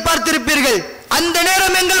வீடியோவை நீங்கள் பார்த்திருப்பீர்கள். அந்த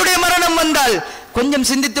நேரம் எங்களுடைய மரணம் வந்தால் கொஞ்சம்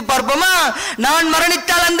சிந்தித்து பார்ப்போமா? நான்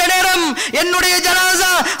மரணித்தால் அந்த நேரம் என்னுடைய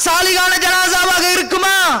ஜனாசா சாலிகான ஜனாசாவாக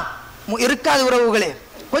இருக்குமா? இருக்காது. உறவுகளே,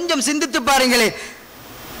 கொஞ்சம் சிந்தித்து பாருங்களே.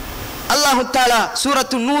 அல்லாஹ் தஆலா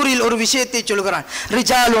சூரத்து நூரில் ஒரு விஷயத்தை சொல்கிறான்.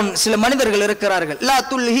 ரிஜாலுன், சில மனிதர்கள் இருக்கிறார்கள், லா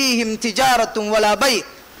துல்ஹீஹிம் திஜாரத்தும் வலா பை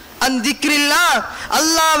அன் திக்ரில்லாஹ்,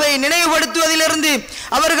 அல்லாஹ்வை நினைவுபடுத்துவதிலிருந்து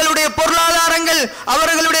அவர்களுடைய பொருளாதாரங்கள்,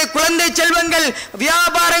 அவர்களுடைய குழந்தை செல்வங்கள்,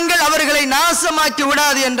 வியாபாரங்கள் அவர்களை நாசமாக்கி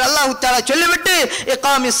விடாது என்று அல்லாஹ் தஆலா சொல்லிவிட்டு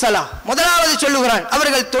இகாமிஸ் ஸலா, முதலாவது சொல்லுகிறான்,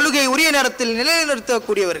 அவர்கள் தொழுகை உரிய நேரத்தில்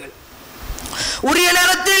நிலைநிறுத்தக்கூடியவர்கள். உரிய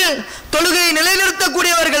நேரத்தில் தொழுகையை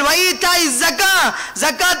நிலைநிறுத்தக்கூடியவர்கள், வைத்தாய்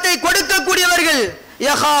ஜகாத்தை கொடுக்கக்கூடியவர்கள்,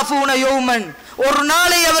 யகாஃபூன யௌமன் ஒரு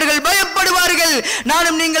நாளை அவர்கள் பயப்படுவார்கள்.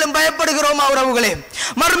 நானும் நீங்களும் பயப்படுகிறோமா உறவுகளே?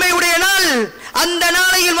 மறுமையுடைய நாள், அந்த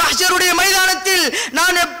நாளையில் மஹ்ஷருடைய மைதானத்தில்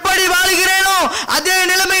நான் எப்படி வாழுகிறேனோ அதே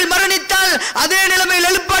நிலைமையில் மரணித்தால் அதே நிலைமையில்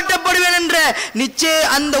எழுப்பாட்டப்படுவேன் என்ற நிச்சய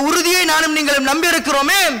அந்த உறுதியை நானும் நீங்களும்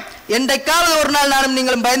நம்பியிருக்கிறோமே. என்றைக்காவது ஒரு நாள் நானும்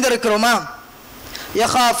நீங்களும் பயந்திருக்கிறோமா?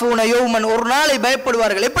 யகாஃபூன யௌமன் ஒரு நாளை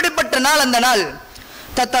பயப்படுவார்கள். எப்படிப்பட்ட நாள் அந்த நாள்?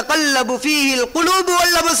 தத்தகல்லபு ஃபீஹில் குலூபு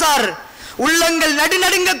வல் அப்சார், உள்ளங்கள்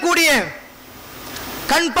நடுநடுங்கக்கூடிய,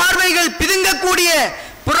 கண் பார்வைகள் பிதுங்கக்கூடிய,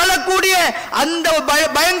 புரளக்கூடிய அந்த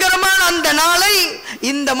பயங்கரமான அந்த நாளை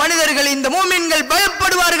இந்த மனிதர்கள், இந்த மூமின்கள்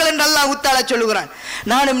பயப்படுவார்கள் என்று அல்லாஹ் தஆலா சொல்லுகிறான்.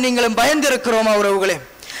 நானும் நீங்களும் பயந்திருக்கிறோமா உறவுகளே?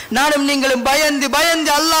 நானும் நீங்களும் பயந்து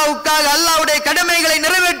பயந்து அல்லாஹ்வுக்காக அல்லாஹ்வுடைய கடமைகளை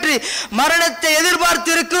நிறைவேற்றி மரணத்தை எதிர்பார்த்து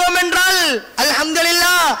இருக்கிறோம் என்றால்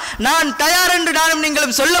அல்ஹம்துலில்லாஹ் நான் தயார் என்று நானும்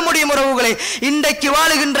நீங்களும் சொல்ல முடியும் உறவுகளே. இன்றைக்கு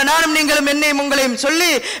வாழுகின்ற நானும் நீங்களும் என்னையும் உங்களையும்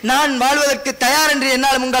சொல்லி நான் வாழ்வதற்கு தயார் என்று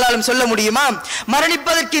என்னாலும் உங்களாலும் சொல்ல முடியுமா?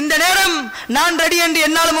 மரணிப்பதற்கு இந்த நேரம் நான் ரெடி என்று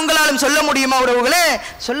என்னாலும் உங்களாலும் சொல்ல முடியுமா உறவுகளே?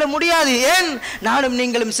 சொல்ல முடியாது. ஏன்? நானும்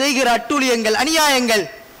நீங்களும் செய்கிற அட்டூழியங்கள், அநியாயங்கள்.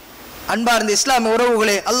 அன்பார்ந்த இஸ்லாமிய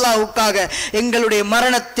உறவுகளே, அல்லாஹ்வுக்காக எங்களுடைய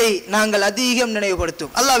மரணத்தை நாங்கள் அதிகம்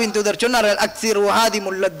நினைவுபடுத்தும். அல்லாஹ்வின் தூதர் சொன்னார்கள், அக்ஸிரு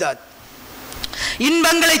ஹாதிமுல் லத்தாத்,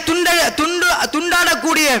 இன்பங்களை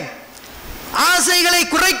துண்டாடக்கூடிய, ஆசைகளை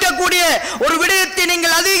குறைக்கக்கூடிய ஒரு விடயத்தை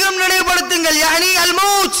நீங்கள் அதிகம் நினைவுபடுத்துங்கள். யானி அல்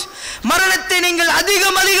மௌத், மரணத்தை நீங்கள்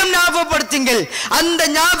அதிகம் ஞாபகப்படுத்துங்கள். அந்த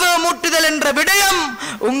ஞாபகமூட்டுதல் என்ற விடயம்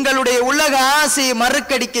உங்களுடைய உலக ஆசையை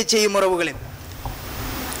மறுக்கடிக்க செய்யும் உறவுகளே.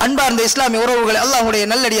 அன்பார்ந்த இஸ்லாமிய உறவுகளே, அல்லாஹ்வுடைய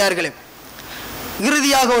நல்லடியார்களே,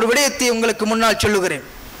 இறுதியாக ஒரு விடயத்தை உங்களுக்கு முன்னால் சொல்லுகிறேன்.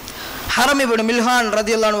 ஹரம் இப்னு மில்ஹான்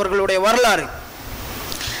ரலியல்லாஹு அன்ஹு அவர்களுடைய வரலாறு.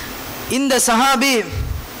 இந்த சஹாபி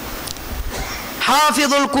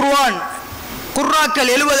ஹாஃபிதுல் குர்ஆன்,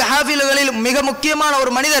 குர்ஆக்கள் 70 ஹாஃபில்களில் மிக முக்கியமான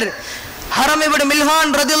ஒரு மனிதர் ஹரம் இப்னு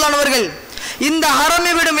மில்ஹான் ரலியல்லாஹு அன்ஹு அவர்கள். இந்த ஹரம்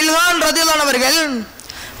இப்னு மில்ஹான் ரலியல்லாஹு அன்ஹு அவர்கள்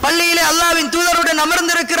பள்ளியிலே அல்லாஹ்வின் தூதருடன்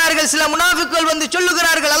அமர்ந்திருக்கிறார்கள். சில முனாஃபிக்குகள் வந்து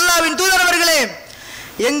சொல்லுகிறார்கள், அல்லாஹ்வின் தூதர் அவர்களே,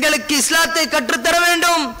 எங்களுக்கு இஸ்லாத்தை கற்றுத்தர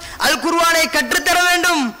வேண்டும், அல் குர்ஆனை கற்றுத்தர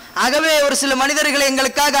வேண்டும், ஆகவே ஒரு சில மனிதர்களை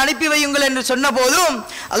எங்களுக்காக அனுப்பி வையுங்கள் என்று சொன்ன போதும்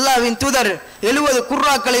அல்லாஹ்வின் தூதர் 70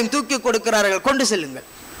 குர்ஆக்களையும் தூக்கி கொடுக்கிறார்கள், கொண்டு செல்லுங்கள்.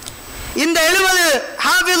 இந்த 70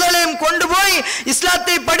 ஹாஃபில்களையும் கொண்டு போய்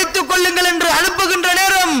இஸ்லாத்தை படித்துக் கொள்ளுங்கள் என்று அனுப்புகின்ற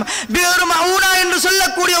நேரம் பியர் மஹூனா என்று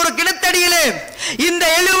சொல்லக்கூடிய ஒரு கிணத்தடியிலே இந்த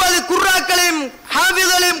 70 குர்ஆக்களையும்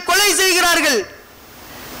ஹாஃபில்களையும் கொலை செய்கிறார்கள்.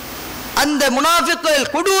 அந்த முனாஃபிக்குகள்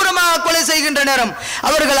கொடூரமாக கொலை செய்கின்ற நேரம்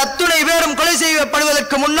அவர்கள் அத்துணை பேரும் கொலை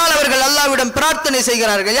செய்யப்படுவதற்கு முன்னால் அவர்கள் அல்லாஹ்விடம் பிரார்த்தனை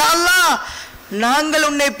செய்கிறார்கள், யா அல்லாஹ், நாங்கள்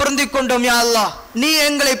உன்னை பொருந்திக் கொண்டோம், யா அல்லாஹ், நீ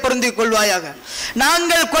எங்களை பொருந்திக் கொள்வாயாக.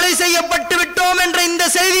 நாங்கள் கொலை செய்யப்பட்டு விட்டோம் என்ற இந்த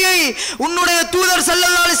செய்தியை உன்னுடைய தூதர்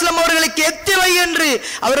ஸல்லல்லாஹு அலைஹி வஸல்லம் அவர்களுக்கு எத்திவை என்று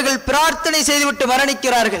அவர்கள் பிரார்த்தனை செய்துவிட்டு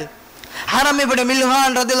மரணிக்கிறார்கள். ஹரம் இப்னு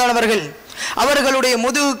மில்ஹான் ரலியல்லாஹு அவர்கள், அவர்களுடைய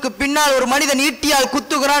முதுகுக்கு பின்னால் ஒரு மனிதன் ஈட்டியால்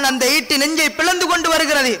குத்துகிறான். அந்த ஈட்டி நெஞ்சை பிளந்து கொண்டு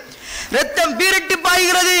வருகிறது, ரத்தம் பீரிட்டு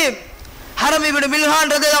பாய்கிறது. ஹரம் இப்னு மில்ஹான்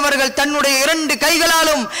ரலியல்லாஹு அவர்கள் தன்னுடைய 2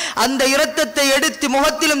 கைகளாலும் அந்த இரத்தத்தை எடுத்து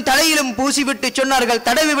முகத்திலும் தலையிலும் பூசிவிட்டு சொன்னார்கள்,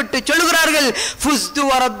 தடவி விட்டு சொல்லுகிறார்கள், ஃபுஸ்து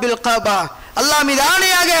வரப்பில் கஅபா, அல்லாஹ் மீது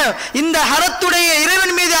ஆணையாக இந்த ஹரத்துடைய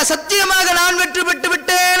இறைவன் மீது சத்தியமாக நான் வெற்றி பெற்று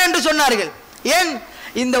விட்டேன் என்று சொன்னார்கள். ஏன்?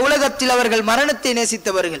 இந்த உலகத்தில் அவர்கள் மரணத்தை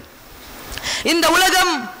நேசித்தவர்கள், இந்த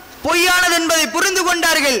உலகம் பொய்யானது என்பதை புரிந்து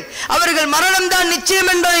கொண்டார்கள். அவர்கள் மரணம்தான்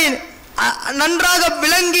நிச்சயம் என்பதை நன்றாக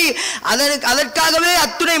விளங்கி அதற்காகவே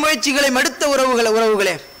அத்துணை முயற்சிகளை மடுத்த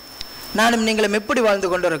உறவுகளே, நானும் நீங்களும் எப்படி வாழ்ந்து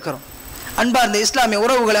கொண்டிருக்கிறோம்? அன்பார்ந்த இஸ்லாமிய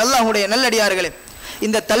உறவுகளே, அல்லாஹ்வுடைய நல்லடியார்களே,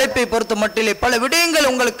 இந்த தலைப்பை பொறுத்த மட்டிலே பல விடயங்கள்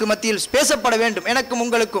உங்களுக்கு மத்தியில் பேசப்பட வேண்டும், எனக்கும்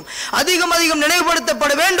உங்களுக்கும் அதிகம்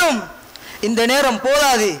நினைவுபடுத்தப்பட வேண்டும். இந்த நேரம்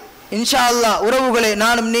போதாது. இன்ஷா அல்லாஹ் உறவுகளே,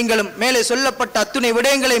 நானும் நீங்களும் மேலே சொல்லப்பட்ட அத்துணை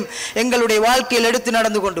விடயங்களையும் எங்களுடைய வாழ்க்கையில் எடுத்து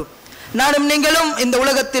நடந்து கொண்டு நானும் நீங்களும் இந்த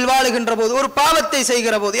உலகத்தில் வாழுகின்ற போது ஒரு பாவத்தை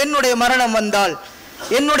செய்கிற போது என்னுடைய மரணம் வந்தால்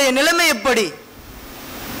என்னுடைய நிலைமை எப்படி?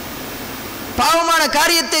 பாவமான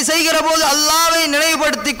காரியத்தை செய்கிற போது அல்லாஹ்வை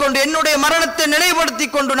நினைவுபடுத்திக் கொண்டு என்னுடைய மரணத்தை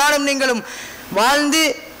நினைவுபடுத்திக் கொண்டு நானும் நீங்களும் வாழ்ந்து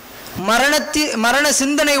மரண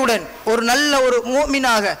சிந்தனையுடன் ஒரு நல்ல ஒரு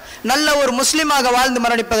முஃமினாக, நல்ல ஒரு முஸ்லிமாக வாழ்ந்து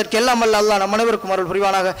மரணிப்பதற்கு எல்லாம் வல்ல அல்லாஹ் நம் அனைவருக்கும் அருள்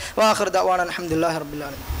புரிவானாக. வாஹிர் தஅவானா அல்ஹம்துலில்லாஹி ரப்பில்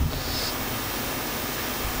ஆலமீன்.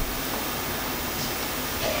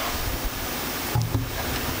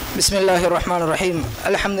 بسم الله الرحمن الرحيم.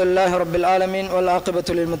 الحمد لله رب العالمين والعاقبة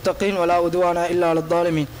للمتقين ولا عدوان إلا على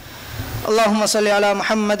الظالمين. اللهم صل على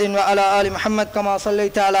محمد وعلى آل محمد كما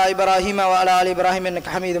صليت على إبراهيم وعلى آل إبراهيم إنك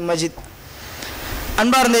حميد مجيد.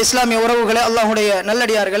 அன்பார்ந்த இஸ்லாமிய உறவுகளே, அல்லாஹ்வுடைய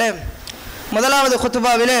நல்லடியார்களே, முதலாவது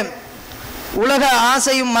குத்பாவிலே உலக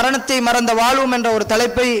ஆசையும் மரணத்தை மறந்த வாழ்வும் என்ற ஒரு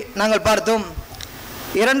தலைப்பை நாங்கள் பார்த்தோம்.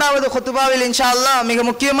 இரண்டாவது குத்துபாவில் இன்ஷா அல்லாஹ் மிக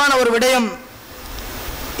முக்கியமான ஒரு விடயம்,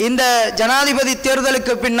 இந்த ஜனாதிபதி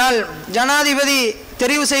தேர்தலுக்கு பின்னால், ஜனாதிபதி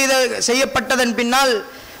தெரிவு செய்யப்பட்டதன் பின்னால்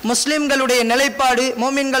முஸ்லிம்களுடைய நிலைப்பாடு,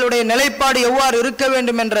 மோமின்களுடைய நிலைப்பாடு எவ்வாறு இருக்க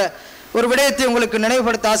வேண்டும் என்ற ஒரு விடயத்தை உங்களுக்கு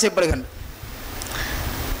நினைவுபடுத்த ஆசைப்படுகிறேன்.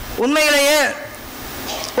 உண்மையிலேயே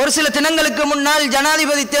ஒரு சில தினங்களுக்கு முன்னால்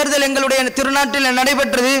ஜனாதிபதி தேர்தல் எங்களுடைய திருநாட்டில்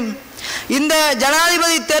நடைபெற்றது. இந்த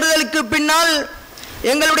ஜனாதிபதி தேர்தலுக்கு பின்னால்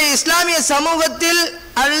எங்களுடைய இஸ்லாமிய சமூகத்தில்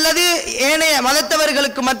அல்லது ஏனைய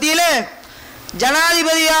மதத்தவர்களுக்கு மத்தியிலே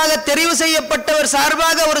ஜனாதிபதியாக தெரிவு செய்யப்பட்டவர்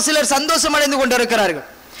சார்பாக ஒரு சிலர் சந்தோஷம் அடைந்து கொண்டிருக்கிறார்கள்.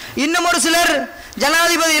 இன்னும் ஒரு சிலர்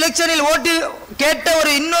ஜனாதிபதி எலெக்ஷனில் ஓட்டு கேட்ட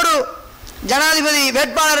இன்னொரு ஜனாதிபதி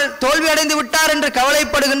வேட்பாளர் தோல்வி அடைந்து விட்டார் என்று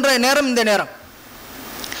கவலைப்படுகின்ற நேரம் இந்த நேரம்.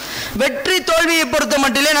 வெற்றி தோல்வியை பொறுத்த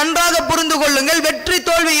மட்டிலே நன்றாக புரிந்து கொள்ளுங்கள், வெற்றி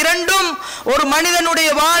தோல்வி இரண்டும் ஒரு மனிதனுடைய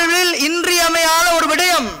வாழ்வில் இன்றியமையாத ஒரு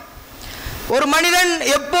விடயம். ஒரு மனிதன்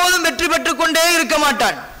எப்போதும் வெற்றி பெற்றுக் கொண்டே இருக்க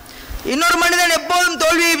மாட்டான், இன்னொரு மனிதன் எப்போதும்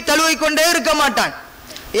தோல்வியை தழுவிக் கொண்டே இருக்க மாட்டான்.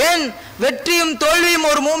 ஏன்? வெற்றியும் தோல்வியும்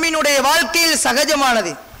ஒரு மூமினுடைய வாழ்க்கையில்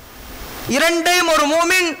சகஜமானது. இரண்டையும் ஒரு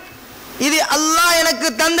மூமின், இது அல்லாஹ் எனக்கு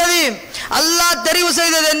தந்தது, அல்லாஹ் தெரிவு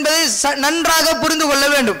செய்தது என்பதை நன்றாக புரிந்து கொள்ள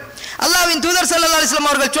வேண்டும். அல்லாஹ்வின் தூதர் ஸல்லல்லாஹு அலைஹி வஸல்லம்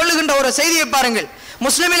அவர்கள் சொல்லுகின்ற ஒரு செய்தியை பாருங்கள்.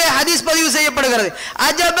 முஸ்லிமிலே ஹதீஸ் பதிவு செய்யப்படுகிறது.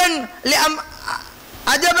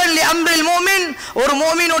 அஜபன் லி அம்ரில் மூமின், ஒரு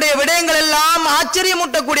மூமினுடைய விடயங்கள் எல்லாம்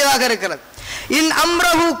ஆச்சரியமூட்டக்கூடியதாக இருக்கிறது. இன்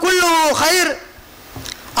அம்ரஹு குல்லுஹு கைர்,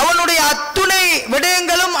 அவனுடைய அத்துணை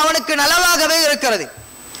விடயங்களும் அவனுக்கு நலவாகவே இருக்கிறது.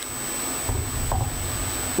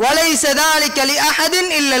 வலைஸ ذلك لأحد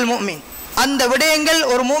إلا المؤمن, அந்த விடயங்கள்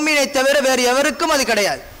ஒரு மூமினை தவிர வேறு எவருக்கும் அது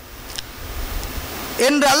கிடையாது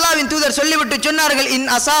என்று அல்லாஹ்வின் தூதர் சொல்லிவிட்டு சொன்னார்கள். இன்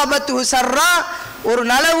அஸாபத்து சர்ரா, ஒரு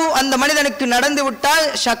நலவு அந்த மனிதனுக்கு நடந்து விட்டால்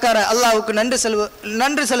ஷக்கர, அல்லாஹ்வுக்கு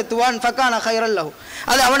நன்றி செலுத்துவான், ஃபகான கைரல் லஹு,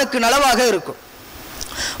 அது அவனுக்கு நலவாக இருக்கும்.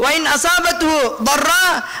 வைன் அஸாபத்து பர்ரா,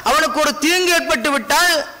 அவனுக்கு ஒரு தீங்கு ஏற்பட்டு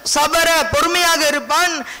விட்டால் சபர, பொறுமையாக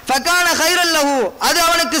இருப்பான், ஃபகான கைரல் லஹு, அது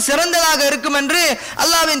அவனுக்கு சிறந்ததாக இருக்கும் என்று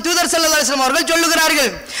அல்லாஹ்வின் தூதர் ஸல்லல்லாஹு அலைஹி வஸல்லம் அவர்கள்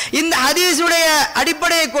சொல்லுகிறார்கள். இந்த ஹதீஸுடைய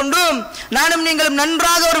அடிப்படையை கொண்டு நானும் நீங்களும்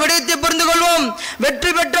நன்றாக ஒரு விடயத்தை புரிந்து கொள்வோம்.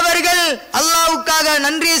 வெற்றி பெற்றவர்கள் அல்லாஹ்வுக்காக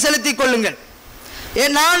நன்றியை செலுத்திக் கொள்ளுங்கள்.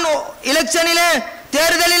 நான் எலெக்ஷனிலே,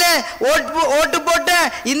 தேர்தலிலே ஓட்டு போட்ட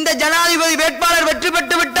இந்த ஜனாதிபதி வேட்பாளர் வெற்றி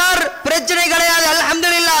பெற்று விட்டார், பிரச்சனை கிடையாது,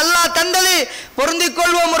 அல்ஹம்துலில்லாஹ், அல்லாஹ் தந்தது, பொருந்திக்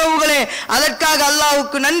கொள்வோம் உறவுகளே, அதற்காக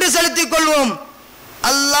அல்லாஹ்வுக்கு நன்றி செலுத்திக் கொள்வோம்.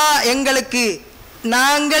 அல்லாஹ் எங்களுக்கு,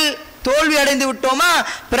 நாங்கள் தோல்வி அடைந்து விட்டோமா,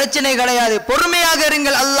 பிரச்சனை கிடையாது, பொறுமையாக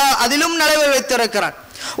இருங்கள், அல்லாஹ் அதிலும் நலவை வைத்திருக்கிறான்.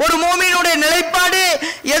 ஒரு மூமினுடைய நிலைப்பாடு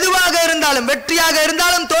எதுவாக இருந்தாலும், வெற்றியாக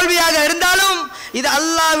இருந்தாலும் தோல்வியாக இருந்தாலும், இது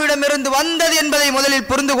அல்லாஹ்விடமிருந்து வந்தது என்பதை முதலில்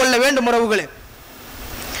புரிந்து கொள்ள வேண்டும் உறவுகளே.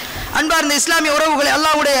 அன்பார்ந்த இஸ்லாமிய உறவுகளே,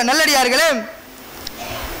 அல்லாஹ்வுடைய நல்லடியார்களே,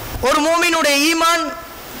 ஒரு மூமினுடைய ஈமான்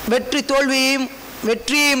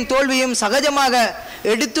வெற்றியையும் தோல்வியையும் சகஜமாக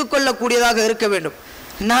எடுத்துக்கொள்ளக்கூடியதாக இருக்க வேண்டும்.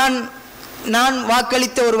 நான்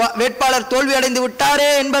வாக்களித்த ஒரு வேட்பாளர் தோல்வி அடைந்து விட்டாரே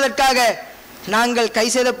என்பதற்காக நாங்கள் கை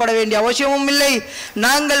செய்தப்பட வேண்டிய அவசியமும் இல்லை,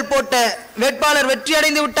 நாங்கள் போட்ட வேட்பாளர் வெற்றி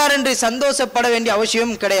அடைந்து விட்டார் என்று சந்தோஷப்பட வேண்டிய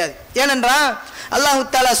அவசியமும் கிடையாது. ஏனென்றால் அல்லாஹ்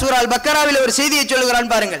தஆலா சூரா அல் பக்கராவில் ஒரு செய்தியை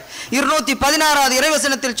சொல்லுகிறான் பாருங்கள். 216வது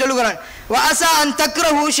இறைவசனத்தில் சொல்லுகிறான், வஅஸா அன்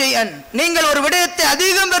தக்ரஹு ஷைஅன், நீங்கள் ஒரு விடயத்தை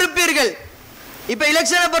அதிகம் வெறுப்பீர்கள். இப்ப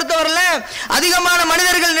எலெக்ஷனை பொறுத்தவரையில அதிகமான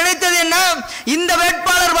மனிதர்கள் நினைத்தது என்ன, இந்த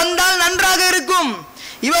வேட்பாளர் வந்தால் நன்றாக இருக்கும்,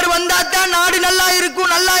 இவர் வந்தால்தான் நாடு நல்லா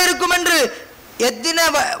இருக்கும் என்று எத்தனை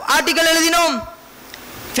ஆர்டிக்கல் எழுதினோம்,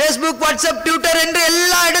 ஃபேஸ்புக், வாட்ஸ்அப், ட்விட்டர் என்று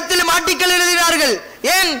எல்லா இடத்திலும் ஆர்டிக்கல் எழுதினார்கள்.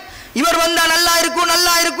 ஏன்? இவர் வந்தா நல்லா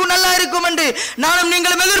இருக்கும் என்று நானும்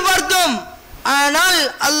நீங்களும் எதிர்பார்த்தோம். ஆனால்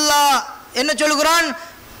அல்லாஹ் என்ன சொல்லுகிறான்,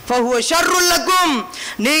 ஃபஹுவ ஷர்ருல் லக்கும்,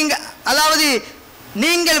 அதாவது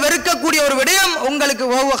நீங்கள் வெறுக்கக்கூடிய ஒரு விடயம் உங்களுக்கு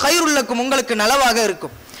ஃபஹுவ கைருல் லக்கும், உங்களுக்கு நலவாக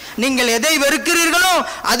இருக்கும். நீங்கள் எதை வெறுக்கிறீர்களோ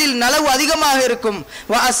அதில் நலவு அதிகமாக இருக்கும்.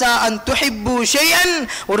 வஅஸா அன் துஹிப்பு ஷைஅன்,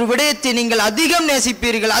 ஒரு விடயத்தை நீங்கள் அதிகம்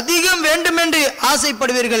நேசிப்பீர்கள், அதிகம் வேண்டும் என்று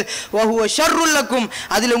ஆசைப்படுவீர்கள். வஹுவ ஷர்ருல் லக்கும்,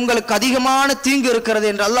 அதில் உங்களுக்கு அதிகமான தீங்கு இருக்கிறது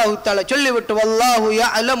என்று அல்லாஹ் தஆலா சொல்லிவிட்டு, வல்லாஹு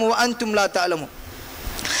யஅலமு வ அன்தும் லா தஅலமுன்,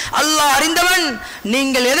 அல்லாஹ் அறிந்தவன்,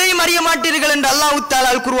 நீங்கள் எதையும் அறிய மாட்டீர்கள் என்று அல்லாஹ்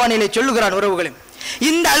தஆலா அல் குர்ஆனிலே சொல்லுகிறான். உறவுகளே,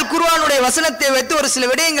 இந்த அல் குர்ஆனுடைய வசனத்தை வைத்து ஒரு சில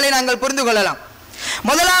விடயங்களை நாங்கள் புரிந்து கொள்ளலாம்.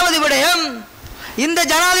 முதலாவது விடயம், இந்த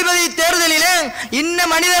ஜனாதிபதி தேர்தலிலே இன்ன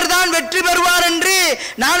மனிதர் தான் வெற்றி பெறுவார் என்று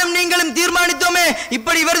நானும் நீங்களும் தீர்மானித்தோமே,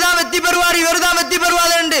 இப்படி இவர்தான் வெற்றி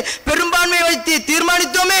பெறுவார் என்று பெரும்பான்மை வைத்து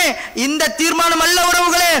தீர்மானித்தோமே, இந்த தீர்மானம் அல்ல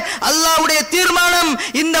உறவுகளே. அல்லாஹ்வுடைய தீர்மானம்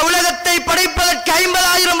இந்த உலகத்தை படைப்பதற்கு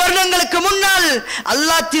 50,000 வருடங்களுக்கு முன்னால்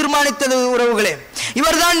அல்லாஹ் தீர்மானித்தது உறவுகளே.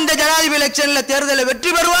 இவர்தான் இந்த ஜனாதிபதி எலெக்ஷன்ல தேர்தலில்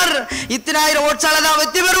வெற்றி பெறுவார், இத்தனாயிரம் ஓட்சால தான்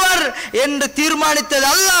வெற்றி பெறுவார் என்று தீர்மானித்தது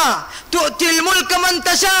அல்லாஹ். துத்தில் முல்க மன்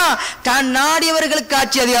தஷா, தான் நாடியவர்களுக்கு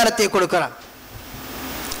ஆட்சி அதிகாரத்தை கொடுக்கிறான்.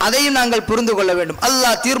 அதையும் நாங்கள் புரிந்து கொள்ள வேண்டும்.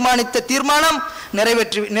 அல்லாஹ் தீர்மானித்த தீர்மானம்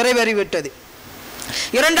நிறைவேறிவிட்டது.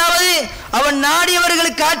 இரண்டாவது, அவன்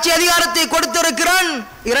நாடியவர்களுக்கு ஆட்சி அதிகாரத்தை கொடுத்திருக்கிறான்.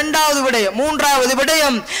 இரண்டாவது விடயம். மூன்றாவது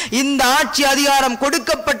விடயம், இந்த ஆட்சி அதிகாரம்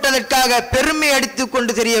கொடுக்கப்பட்டதற்காக பெருமை அடித்துக்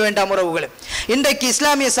கொண்டு தெரிய வேண்டாம் உறவுகளே. இன்றைக்கு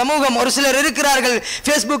இஸ்லாமிய சமூகம் ஒரு சிலர் இருக்கிறார்கள்,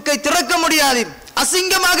 பேஸ்புக்கை திறக்க முடியாது,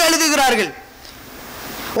 அசிங்கமாக எழுதுகிறார்கள்.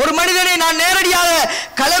 ஒரு மனிதனை நான் நேரடியாக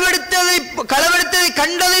களவெடுத்ததை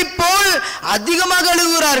கண்டதை போல் அதிகமாக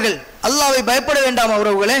எழுதுகிறார்கள். அல்லாஹ்வை பயப்பட வேண்டாம்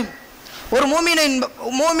உறவுகளே. ஒரு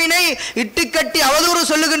மூமினை இட்டுக்கட்டி அவதூறு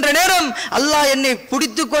சொல்லுகின்ற நேரம், அல்லாஹ் என்னை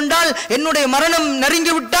பிடித்து கொண்டால், என்னுடைய மரணம்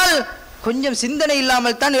நெருங்கிவிட்டால், கொஞ்சம் சிந்தனை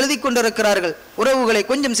இல்லாமல் தான் எழுதி கொண்டிருக்கிறார்கள். உறவுகளை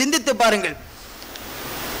கொஞ்சம் சிந்தித்து பாருங்கள்.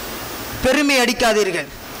 பெருமை அடிக்காதீர்கள்.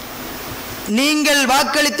 நீங்கள்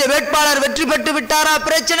வாக்களித்த வேட்பாளர் வெற்றி பெற்று விட்டாரா,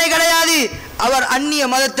 பிரச்சனை கிடையாது, அவர் அந்நிய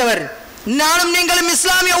மதத்தவர், நானும் நீங்களும்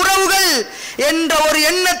இஸ்லாமிய உறவுகள் என்ற ஒரு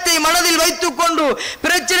எண்ணத்தை மனதில் வைத்துக் கொண்டு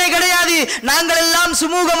பிரச்சனை கிடையாது, நாங்கள் எல்லாம்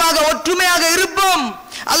சுமூகமாக ஒற்றுமையாக இருப்போம்,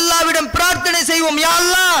 அல்லாஹ்விடம் பிரார்த்தனை செய்வோம், யா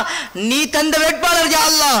அல்லாஹ் நீ தந்த வேட்பாளர், யா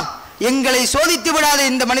அல்லாஹ் எங்களை சோதித்து விடாதே,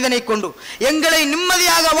 இந்த மனிதனை கொண்டு எங்களை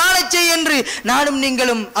நிம்மதியாக வாழச் செய் என்று நானும்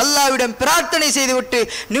நீங்களும் அல்லாஹ்விடம் பிரார்த்தனை செய்துவிட்டு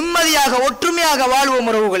நிம்மதியாக ஒற்றுமையாக வாழ்வோம்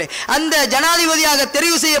உறவுகளே. அந்த ஜனாதிபதியாக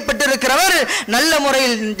தெரிவு செய்யப்பட்டிருக்கிறவர் நல்ல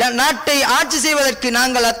முறையில் நாட்டை ஆட்சி செய்வதற்கு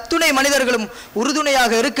நாங்கள் அத்துணை மனிதர்களும்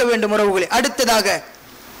உறுதுணையாக இருக்க வேண்டும் உறவுகளே. அடுத்ததாக,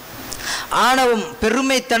 ஆணவம்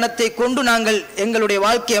பெருமைத்தனத்தை கொண்டு நாங்கள் எங்களுடைய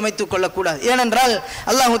வாழ்க்கை அமைத்துக் கொள்ளக்கூடாது. ஏனென்றால்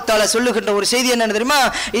அல்லாஹ் தஆலா சொல்லுகின்ற ஒரு செய்தி என்ன தெரியுமா?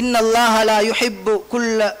 இன்னல்லாஹ லா யுஹிப்பு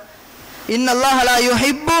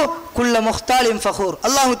குல்ல முஹ்தாலின் ஃபகூர்.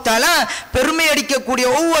 அல்லாஹ் தஆலா பெருமை அடிக்கக்கூடிய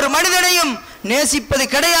ஒவ்வொரு மனிதனையும் நேசிப்பது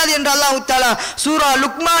கிடையாது என்று அல்லாஹ் தஆலா சூரா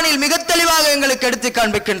லுக்மானில் மிக தெளிவாக எங்களுக்கு எடுத்து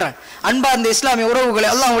காண்பிக்கின்றான். அன்பார்ந்த இஸ்லாமிய உறவுகளே,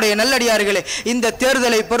 அல்லாஹ்வுடைய நல்லடியார்களே, இந்த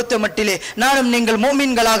தேர்தலை பொறுத்த மட்டிலே நானும் நீங்கள்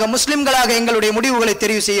மோமின்களாக முஸ்லிம்களாக எங்களுடைய முடிவுகளை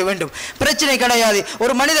தெரிவு செய்ய வேண்டும். பிரச்சனை கிடையாது.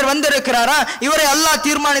 ஒரு மனிதர் வந்திருக்கிறாரா, இவரை அல்லாஹ்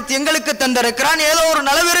தீர்மானித்து எங்களுக்கு தந்திருக்கிறான், ஏதோ ஒரு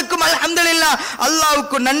நலவிருக்கும், அல்ஹம்துலில்லாஹ்,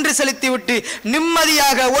 அல்லாஹ்வுக்கு நன்றி செலுத்திவிட்டு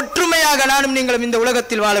நிம்மதியாக ஒற்றுமையாக நானும் நீங்களும் இந்த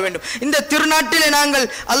உலகத்தில் வாழ வேண்டும். இந்த திருநாட்டிலே நாங்கள்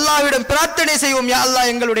அல்லாஹ்விடம் பிரார்த்தனை செய்வோம், யா அல்லாஹ்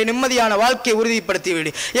எங்களுடைய நிம்மதியான வாழ்க்கை உறுதிப்படுத்தி விடு,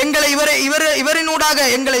 எங்களை இவரினூடாக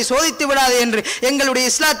எங்களை சோதித்து விடாதே என்று எங்களுடைய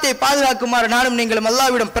இஸ்லாத்தை பாதுகாக்குமாறு நானும் நீங்களும்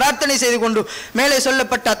அல்லாஹ்விடம் பிரார்த்தனை செய்து கொண்டு மேலே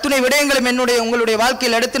சொல்லப்பட்ட அத்துணை விடயங்களும் உங்களுடைய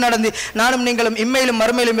வாழ்க்கையில் எடுத்து நடந்து நானும் நீங்களும் இம்மையிலும்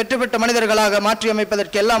மறுமையிலும் வெற்றி பெற்ற மனிதர்களாக மாற்றி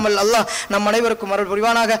அமைப்பதற்கு எல்லாம் அல்லாஹ் நம் அனைவருக்கும் அருள்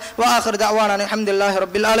புரிவானாக. வ ஆகிரு தஅவானா அல்ஹம்துலில்லாஹி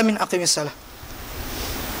ரப்பில் ஆலமீன். அகீமிஸ் ஸலாத்.